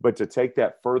 but to take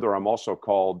that further, I'm also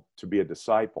called to be a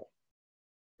disciple,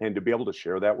 and to be able to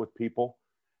share that with people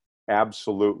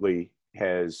absolutely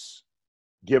has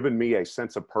given me a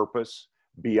sense of purpose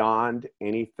beyond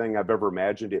anything I've ever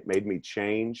imagined. It made me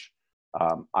change.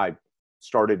 I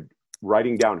started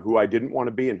writing down who I didn't want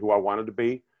to be and who I wanted to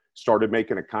be, started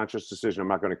making a conscious decision. I'm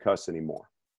not going to cuss anymore.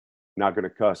 Not going to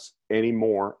cuss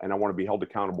anymore, and I want to be held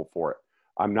accountable for it.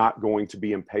 I'm not going to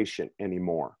be impatient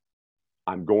anymore.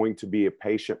 I'm going to be a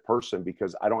patient person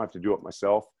because I don't have to do it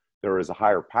myself. There is a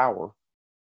higher power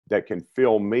that can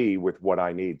fill me with what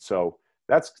I need. So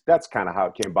that's kind of how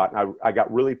it came about. And I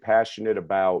got really passionate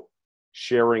about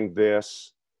sharing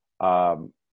this,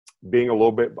 being a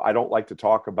little bit, I don't like to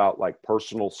talk about like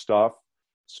personal stuff.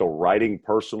 So writing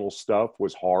personal stuff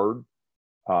was hard.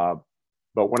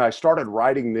 But when I started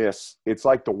writing this, it's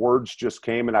like the words just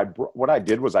came, and what I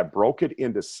did was I broke it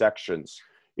into sections,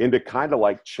 into kind of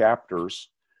like chapters,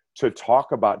 to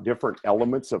talk about different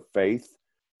elements of faith,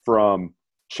 from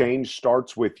change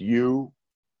starts with you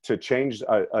to change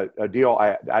a deal.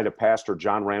 I had a pastor,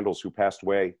 John Randalls, who passed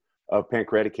away of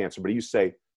pancreatic cancer, but he used to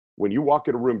say, when you walk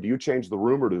in a room, do you change the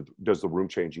room, or does the room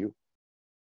change you?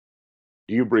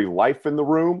 Do you bring life in the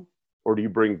room, or do you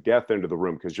bring death into the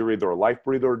room? Because you're either a life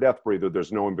breather or a death breather.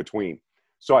 There's no in between.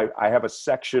 So I have a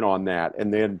section on that.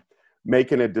 And then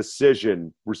making a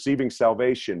decision, receiving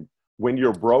salvation when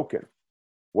you're broken.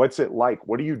 What's it like?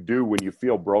 What do you do when you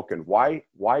feel broken? Why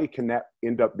can that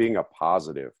end up being a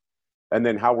positive? And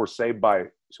then how we're saved by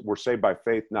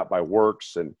faith, not by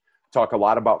works, and talk a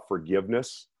lot about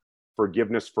forgiveness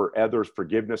for others,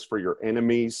 forgiveness for your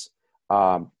enemies.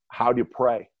 How do you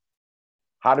pray?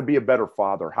 How to be a better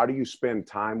father? How do you spend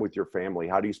time with your family?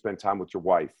 How do you spend time with your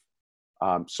wife?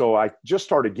 So I just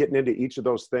started getting into each of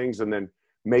those things, and then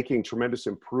making tremendous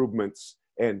improvements.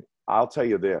 And I'll tell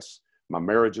you this, my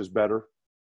marriage is better.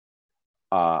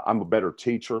 I'm a better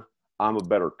teacher. I'm a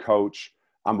better coach.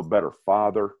 I'm a better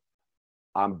father.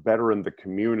 I'm better in the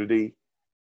community.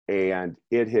 And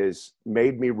it has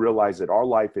made me realize that our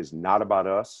life is not about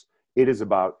us. It is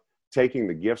about taking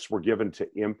the gifts we're given to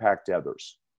impact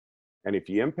others. And if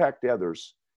you impact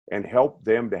others and help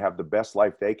them to have the best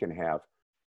life they can have,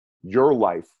 your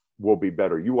life will be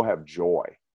better. You will have joy.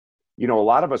 You know, a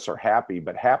lot of us are happy,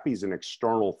 but happy is an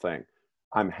external thing.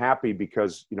 I'm happy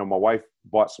because, my wife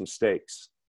bought some steaks.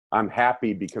 I'm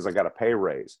happy because I got a pay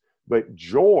raise. But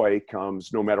joy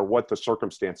comes no matter what the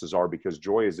circumstances are, because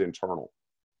joy is internal.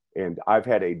 And I've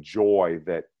had a joy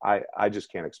that I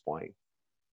just can't explain.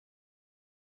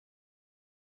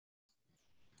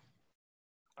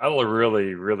 I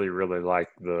really, really, really like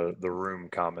the room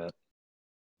comment.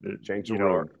 Change the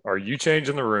room. Are you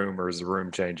changing the room, or is the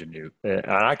room changing you? And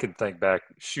I can think back,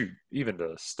 even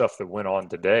the stuff that went on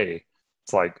today.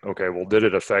 It's like, okay, well, did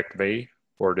it affect me,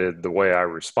 or did the way I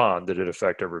respond, did it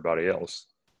affect everybody else?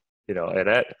 And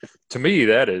that, to me,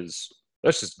 that's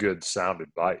just good sound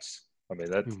advice. I mean,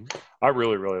 I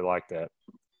really, really like that.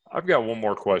 I've got one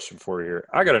more question for you here.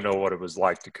 I got to know what it was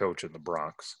like to coach in the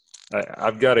Bronx.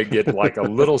 I've got to get like a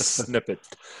little snippet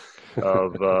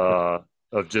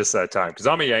of just that time, because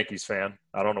I'm a Yankees fan.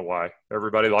 I don't know why.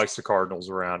 Everybody likes the Cardinals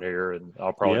around here, and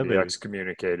I'll probably be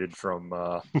excommunicated from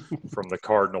the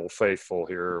Cardinal faithful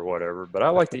here or whatever. But I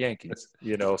like the Yankees,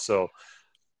 So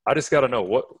I just got to know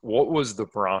what was the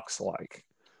Bronx like?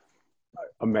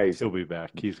 Amazing. He'll be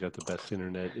back. He's got the best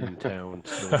internet in town,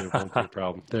 so there won't be a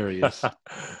problem. There he is.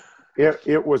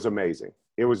 It was amazing.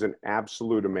 It was an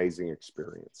absolute amazing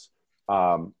experience.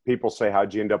 People say,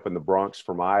 how'd you end up in the Bronx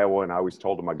from Iowa? And I always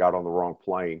told them I got on the wrong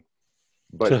plane.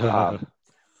 But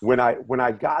when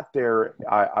I got there,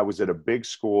 I was at a big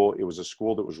school. It was a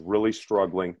school that was really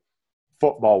struggling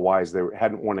football-wise. They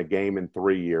hadn't won a game in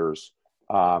 3 years.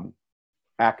 And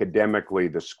academically,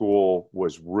 the school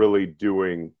was really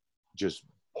doing just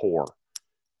poor.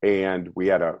 And we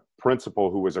had a principal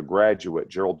who was a graduate,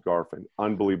 Gerald Garfin,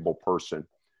 unbelievable person.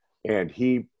 And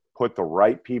he put the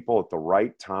right people at the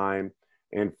right time.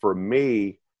 And for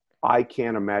me, I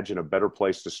can't imagine a better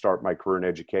place to start my career in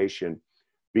education,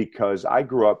 because I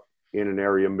grew up in an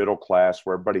area, middle class,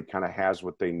 where everybody kind of has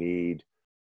what they need.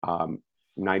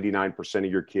 99%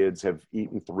 of your kids have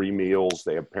eaten 3 meals.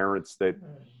 They have parents that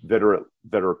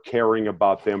are caring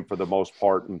about them for the most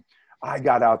part. And I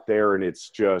got out there, and it's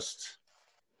chaos.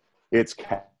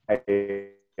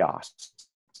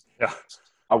 Yeah.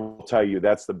 I will tell you,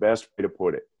 that's the best way to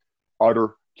put it.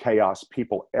 Utter chaos,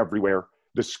 people everywhere.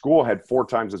 The school had 4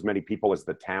 times as many people as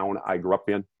the town I grew up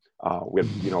in. We had,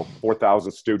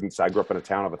 4,000 students. I grew up in a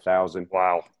town of 1,000.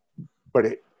 Wow.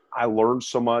 But I learned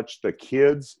so much. The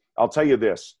kids, I'll tell you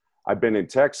this. I've been in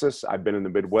Texas. I've been in the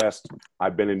Midwest.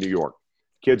 I've been in New York.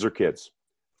 Kids are kids.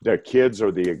 The kids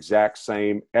are the exact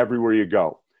same everywhere you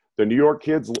go. The New York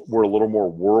kids were a little more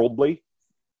worldly.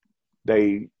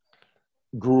 They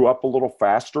grew up a little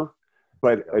faster.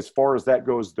 But as far as that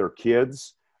goes, they're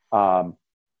kids.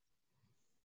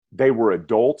 They were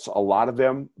adults, a lot of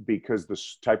them, because the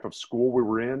type of school we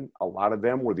were in, a lot of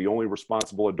them were the only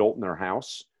responsible adult in their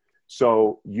house.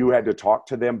 So you had to talk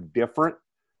to them different.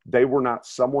 They were not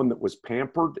someone that was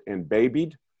pampered and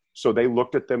babied. So they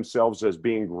looked at themselves as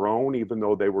being grown, even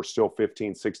though they were still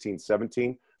 15, 16,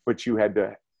 17. But you had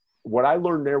to, what I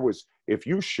learned there was, if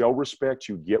you show respect,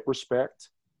 you get respect.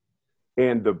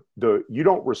 And you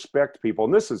don't respect people.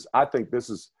 And I think this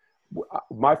is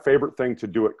my favorite thing to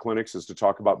do at clinics, is to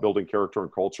talk about building character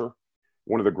and culture.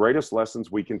 One of the greatest lessons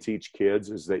we can teach kids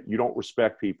is that you don't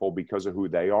respect people because of who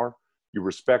they are. You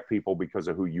respect people because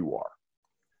of who you are.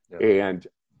 Yeah. And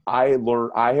I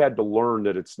had to learn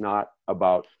that it's not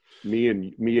about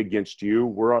me against you.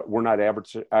 We're not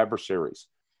adversaries.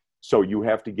 So you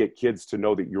have to get kids to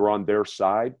know that you're on their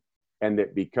side, and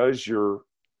that because you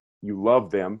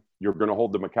love them, you're going to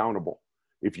hold them accountable.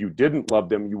 If you didn't love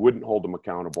them, you wouldn't hold them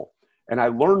accountable. And I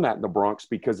learned that in the Bronx,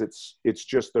 because it's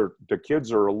just the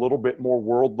kids are a little bit more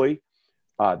worldly.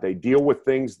 They deal with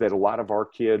things that a lot of our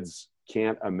kids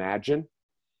can't imagine.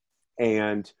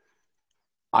 And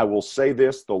I will say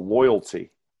this, the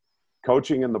loyalty,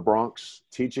 coaching in the Bronx,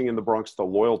 teaching in the Bronx, the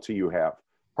loyalty you have.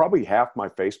 Probably half my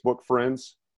Facebook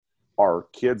friends are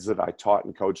kids that I taught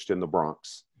and coached in the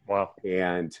Bronx. Wow.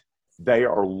 And they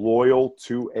are loyal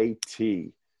to a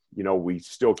T. We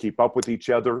still keep up with each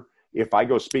other. If I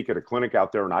go speak at a clinic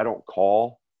out there and I don't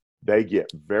call, they get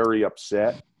very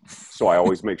upset. So I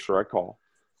always make sure I call.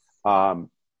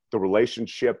 The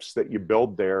relationships that you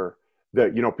build there,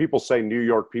 people say New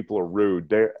York people are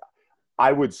rude.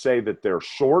 I would say that they're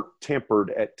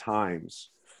short-tempered at times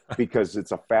because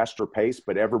it's a faster pace,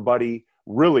 but everybody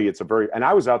really, and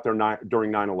I was out there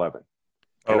during 9/11.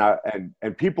 Oh.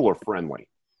 And people are friendly.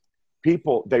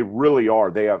 People, they really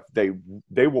are.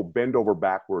 They will bend over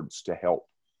backwards to help.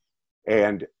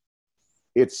 And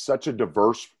it's such a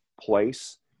diverse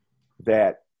place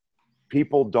that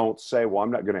people don't say, well,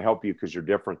 I'm not going to help you because you're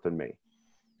different than me.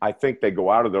 I think they go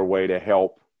out of their way to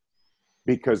help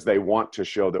because they want to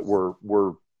show that we're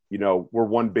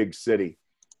one big city.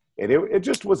 And it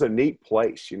just was a neat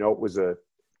place. It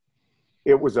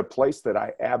was a place that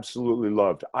I absolutely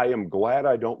loved. I am glad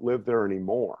I don't live there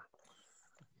anymore.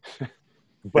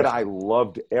 But I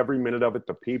loved every minute of it.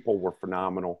 The people were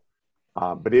phenomenal.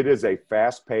 But it is a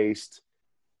fast-paced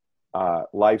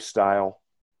lifestyle.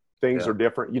 Things are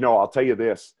different. I'll tell you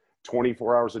this,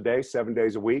 24 hours a day, 7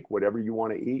 days a week, whatever you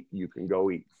want to eat, you can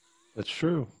go eat. That's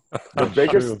true. The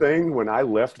biggest thing when I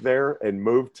left there and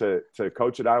moved to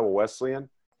coach at Iowa Wesleyan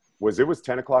was it was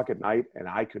 10 o'clock at night and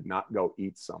I could not go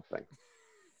eat something.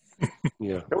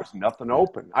 Yeah. There was nothing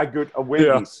open. I go to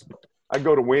Wendy's. Yeah. I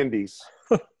go to Wendy's.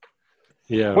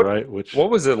 Yeah, right. What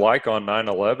was it like on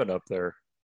 9/11 up there?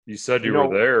 You said you were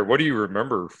there. What do you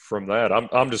remember from that?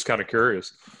 I'm just kind of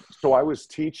curious. So I was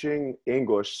teaching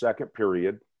English second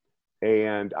period,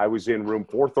 and I was in room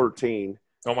 413.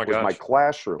 Oh my gosh. Was my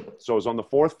classroom. So I was on the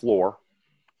 4th floor,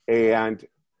 and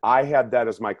I had that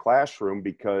as my classroom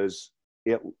because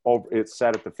it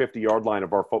sat at the 50-yard line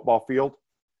of our football field,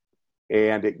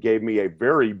 and it gave me a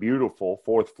very beautiful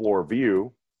 4th floor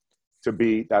view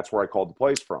that's where I called the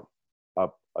plays from.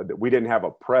 We didn't have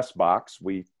a press box.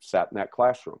 We sat in that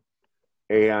classroom.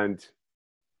 And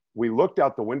we looked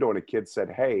out the window and a kid said,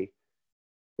 hey,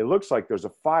 it looks like there's a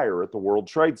fire at the World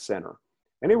Trade Center.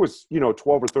 And it was, 12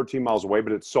 or 13 miles away,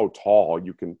 but it's so tall.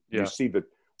 You see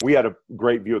we had a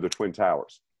great view of the Twin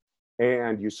Towers.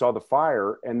 And you saw the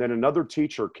fire. And then another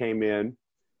teacher came in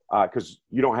because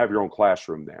you don't have your own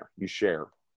classroom there. You share.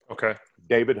 Okay.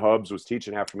 David Hubbs was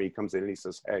teaching after me. He comes in and he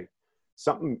says, hey,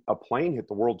 a plane hit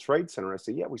the World Trade Center. I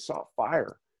said, yeah, we saw a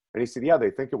fire. And he said, yeah, they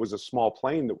think it was a small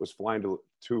plane that was flying to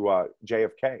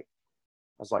JFK. I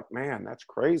was like, man, that's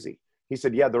crazy. He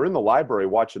said, yeah, they're in the library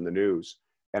watching the news.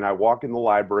 And I walk in the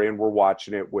library and we're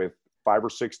watching it with 5 or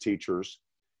 6 teachers.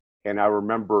 And I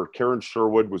remember Karen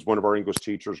Sherwood was one of our English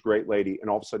teachers, great lady. And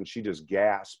all of a sudden she just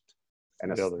gasped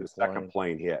and the second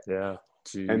plane hit. Yeah.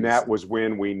 Jeez. And that was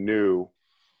when we knew.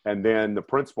 And then the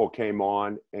principal came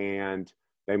on and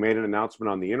they made an announcement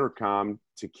on the intercom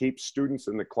to keep students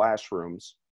in the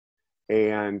classrooms,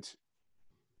 and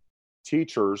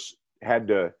teachers had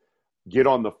to get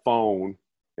on the phone.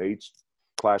 Each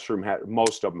classroom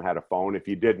most of them had a phone. If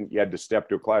you didn't, you had to step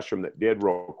to a classroom that did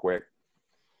real quick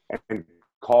and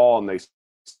call. And they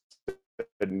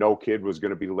said no kid was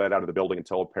going to be let out of the building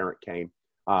until a parent came.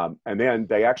 And then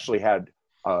they actually had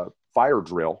a fire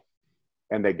drill,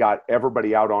 and they got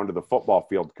everybody out onto the football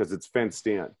field because it's fenced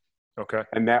in. Okay.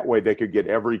 And that way they could get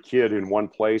every kid in one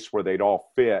place where they'd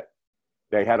all fit.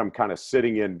 They had them kind of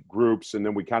sitting in groups, and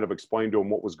then we kind of explained to them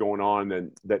what was going on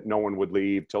and that no one would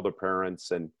leave till their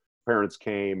parents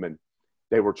came, and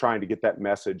they were trying to get that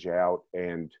message out.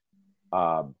 And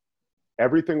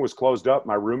everything was closed up.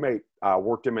 My roommate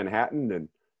worked in Manhattan, and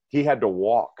he had to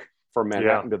walk from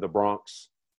Manhattan to the Bronx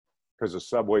because the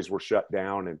subways were shut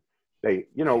down. And they,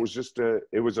 it was just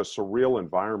it was a surreal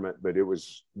environment, but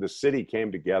the city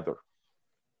came together.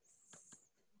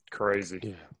 Crazy.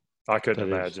 Yeah. I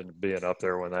couldn't imagine being up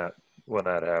there when that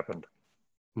happened.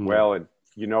 Well, and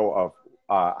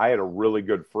I had a really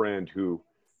good friend who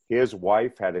his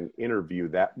wife had an interview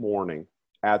that morning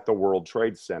at the World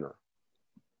Trade Center,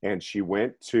 and she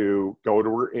went to go to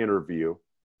her interview,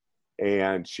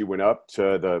 and she went up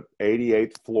to the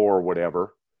 88th floor or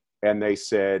whatever, and they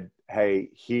said, hey,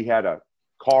 he had a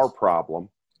car problem,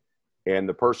 and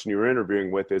the person you're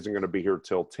interviewing with isn't going to be here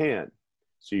till 10.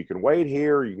 So you can wait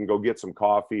here, you can go get some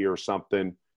coffee or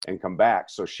something and come back.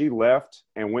 So she left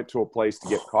and went to a place to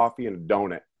get coffee and a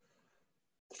donut.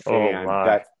 Oh, and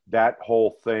my. that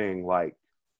whole thing,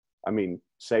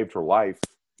 saved her life.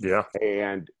 Yeah.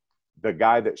 And the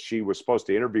guy that she was supposed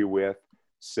to interview with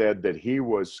said that he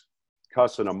was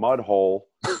cussing a mud hole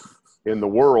in the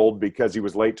world because he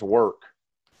was late to work.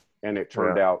 And it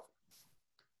turned out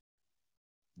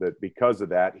that because of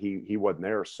that, he wasn't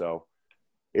there. So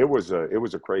it was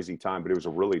a crazy time, but it was a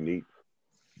really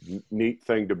neat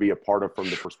thing to be a part of from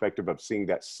the perspective of seeing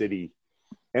that city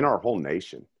and our whole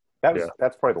nation.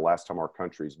 That's probably the last time our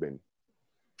country's been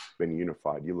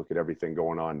unified. You look at everything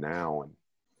going on now, and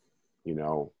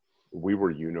we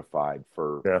were unified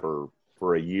for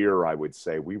a year. I would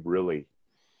say we really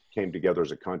came together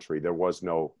as a country. There was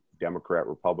no Democrat,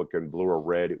 Republican, blue or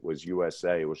red. It was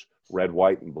USA. It was red,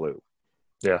 white, and blue.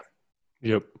 Yeah.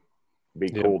 Yep. Be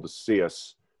cool to see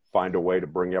us find a way to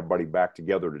bring everybody back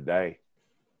together today.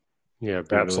 Yeah, it'd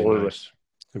be absolutely. Really nice.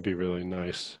 It'd be really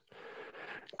nice.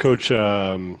 Coach,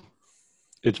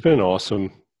 it's been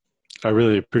awesome. I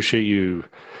really appreciate you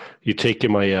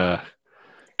taking my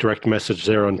direct message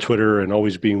there on Twitter and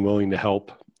always being willing to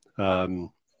help.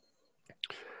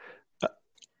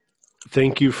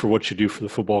 Thank you for what you do for the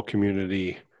football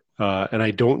community. And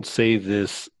I don't say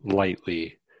this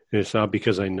lightly, and it's not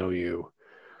because I know you,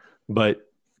 but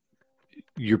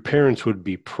your parents would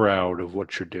be proud of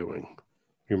what you're doing,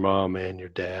 your mom and your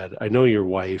dad. I know your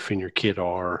wife and your kid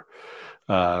are,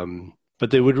 but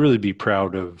they would really be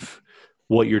proud of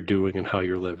what you're doing and how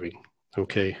you're living.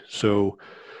 Okay. So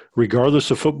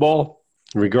regardless of football,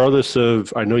 regardless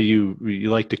of, I know you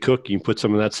like to cook, you can put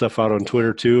some of that stuff out on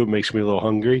Twitter too. It makes me a little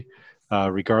hungry.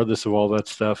 Regardless of all that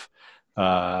stuff,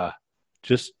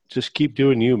 just keep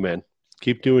doing you, man.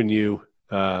 Keep doing you.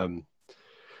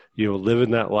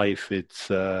 Living that life. It's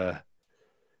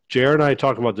JR and I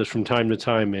talk about this from time to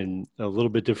time in a little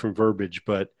bit different verbiage,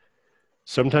 but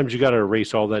sometimes you got to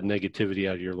erase all that negativity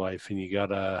out of your life, and you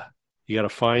gotta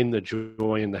find the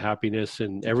joy and the happiness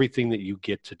and everything that you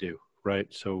get to do. Right.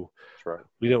 So that's right.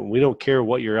 We don't care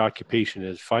what your occupation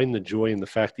is. Find the joy in the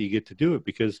fact that you get to do it,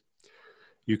 because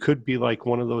you could be like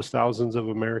one of those thousands of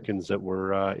Americans that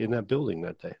were in that building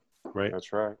that day. Right.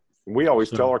 That's right. We always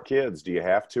tell our kids, do you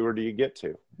have to, or do you get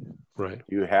to? Right.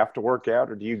 Do you have to work out,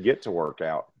 or do you get to work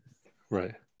out?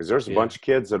 Right. Because there's a bunch of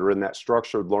kids that are in that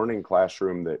structured learning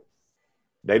classroom that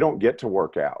they don't get to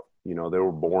work out. They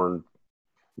were born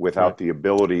without the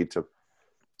ability to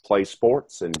play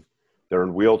sports, and they're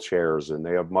in wheelchairs, and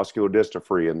they have muscular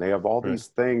dystrophy, and they have all these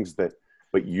things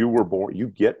but you were born, you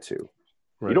get to.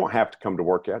 Right. You don't have to come to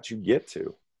work out, you get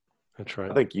to. That's right.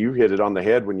 I think you hit it on the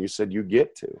head when you said you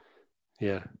get to.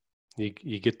 Yeah.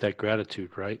 you get that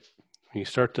gratitude, right? You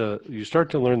start to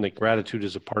learn that gratitude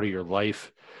is a part of your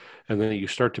life, and then you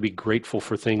start to be grateful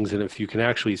for things. And if you can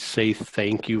actually say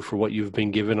thank you for what you've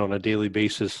been given on a daily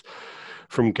basis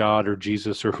from God or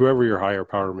Jesus or whoever your higher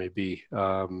power may be,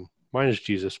 mine is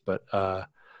Jesus, but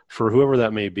for whoever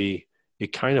that may be,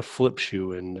 it kind of flips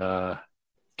you and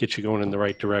gets you going in the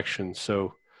right direction.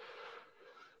 So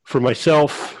for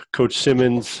myself, Coach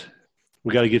Simmons,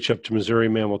 we got to get you up to Missouri,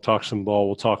 man. We'll talk some ball.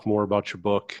 We'll talk more about your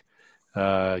book.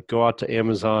 Go out to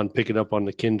Amazon, pick it up on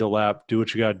the Kindle app, do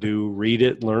what you got to do, read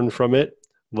it, learn from it,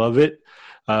 love it.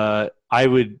 I'm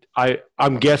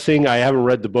guessing, I haven't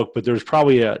read the book, but there's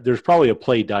probably a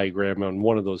play diagram on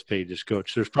one of those pages,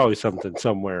 Coach. There's probably something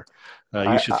somewhere.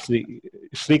 You should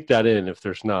sneak that in if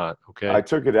there's not. Okay. I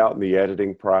took it out in the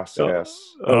editing process.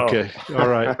 Okay. All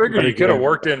right. I figured you could have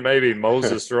worked in maybe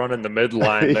Moses running the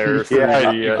midline there.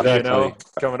 Exactly.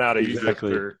 Coming out of Egypt.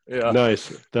 Nice.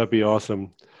 That'd be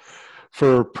awesome.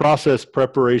 For process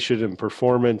preparation and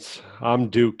performance, I'm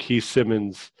Duke, he's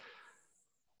Simmons.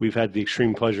 We've had the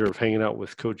extreme pleasure of hanging out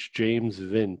with Coach James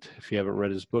Vint. If you haven't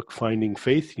read his book, Finding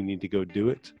Faith, you need to go do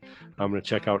it. I'm going to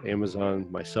check out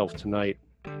Amazon myself tonight.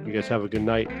 You guys have a good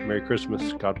night. Merry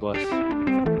Christmas. God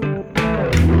bless.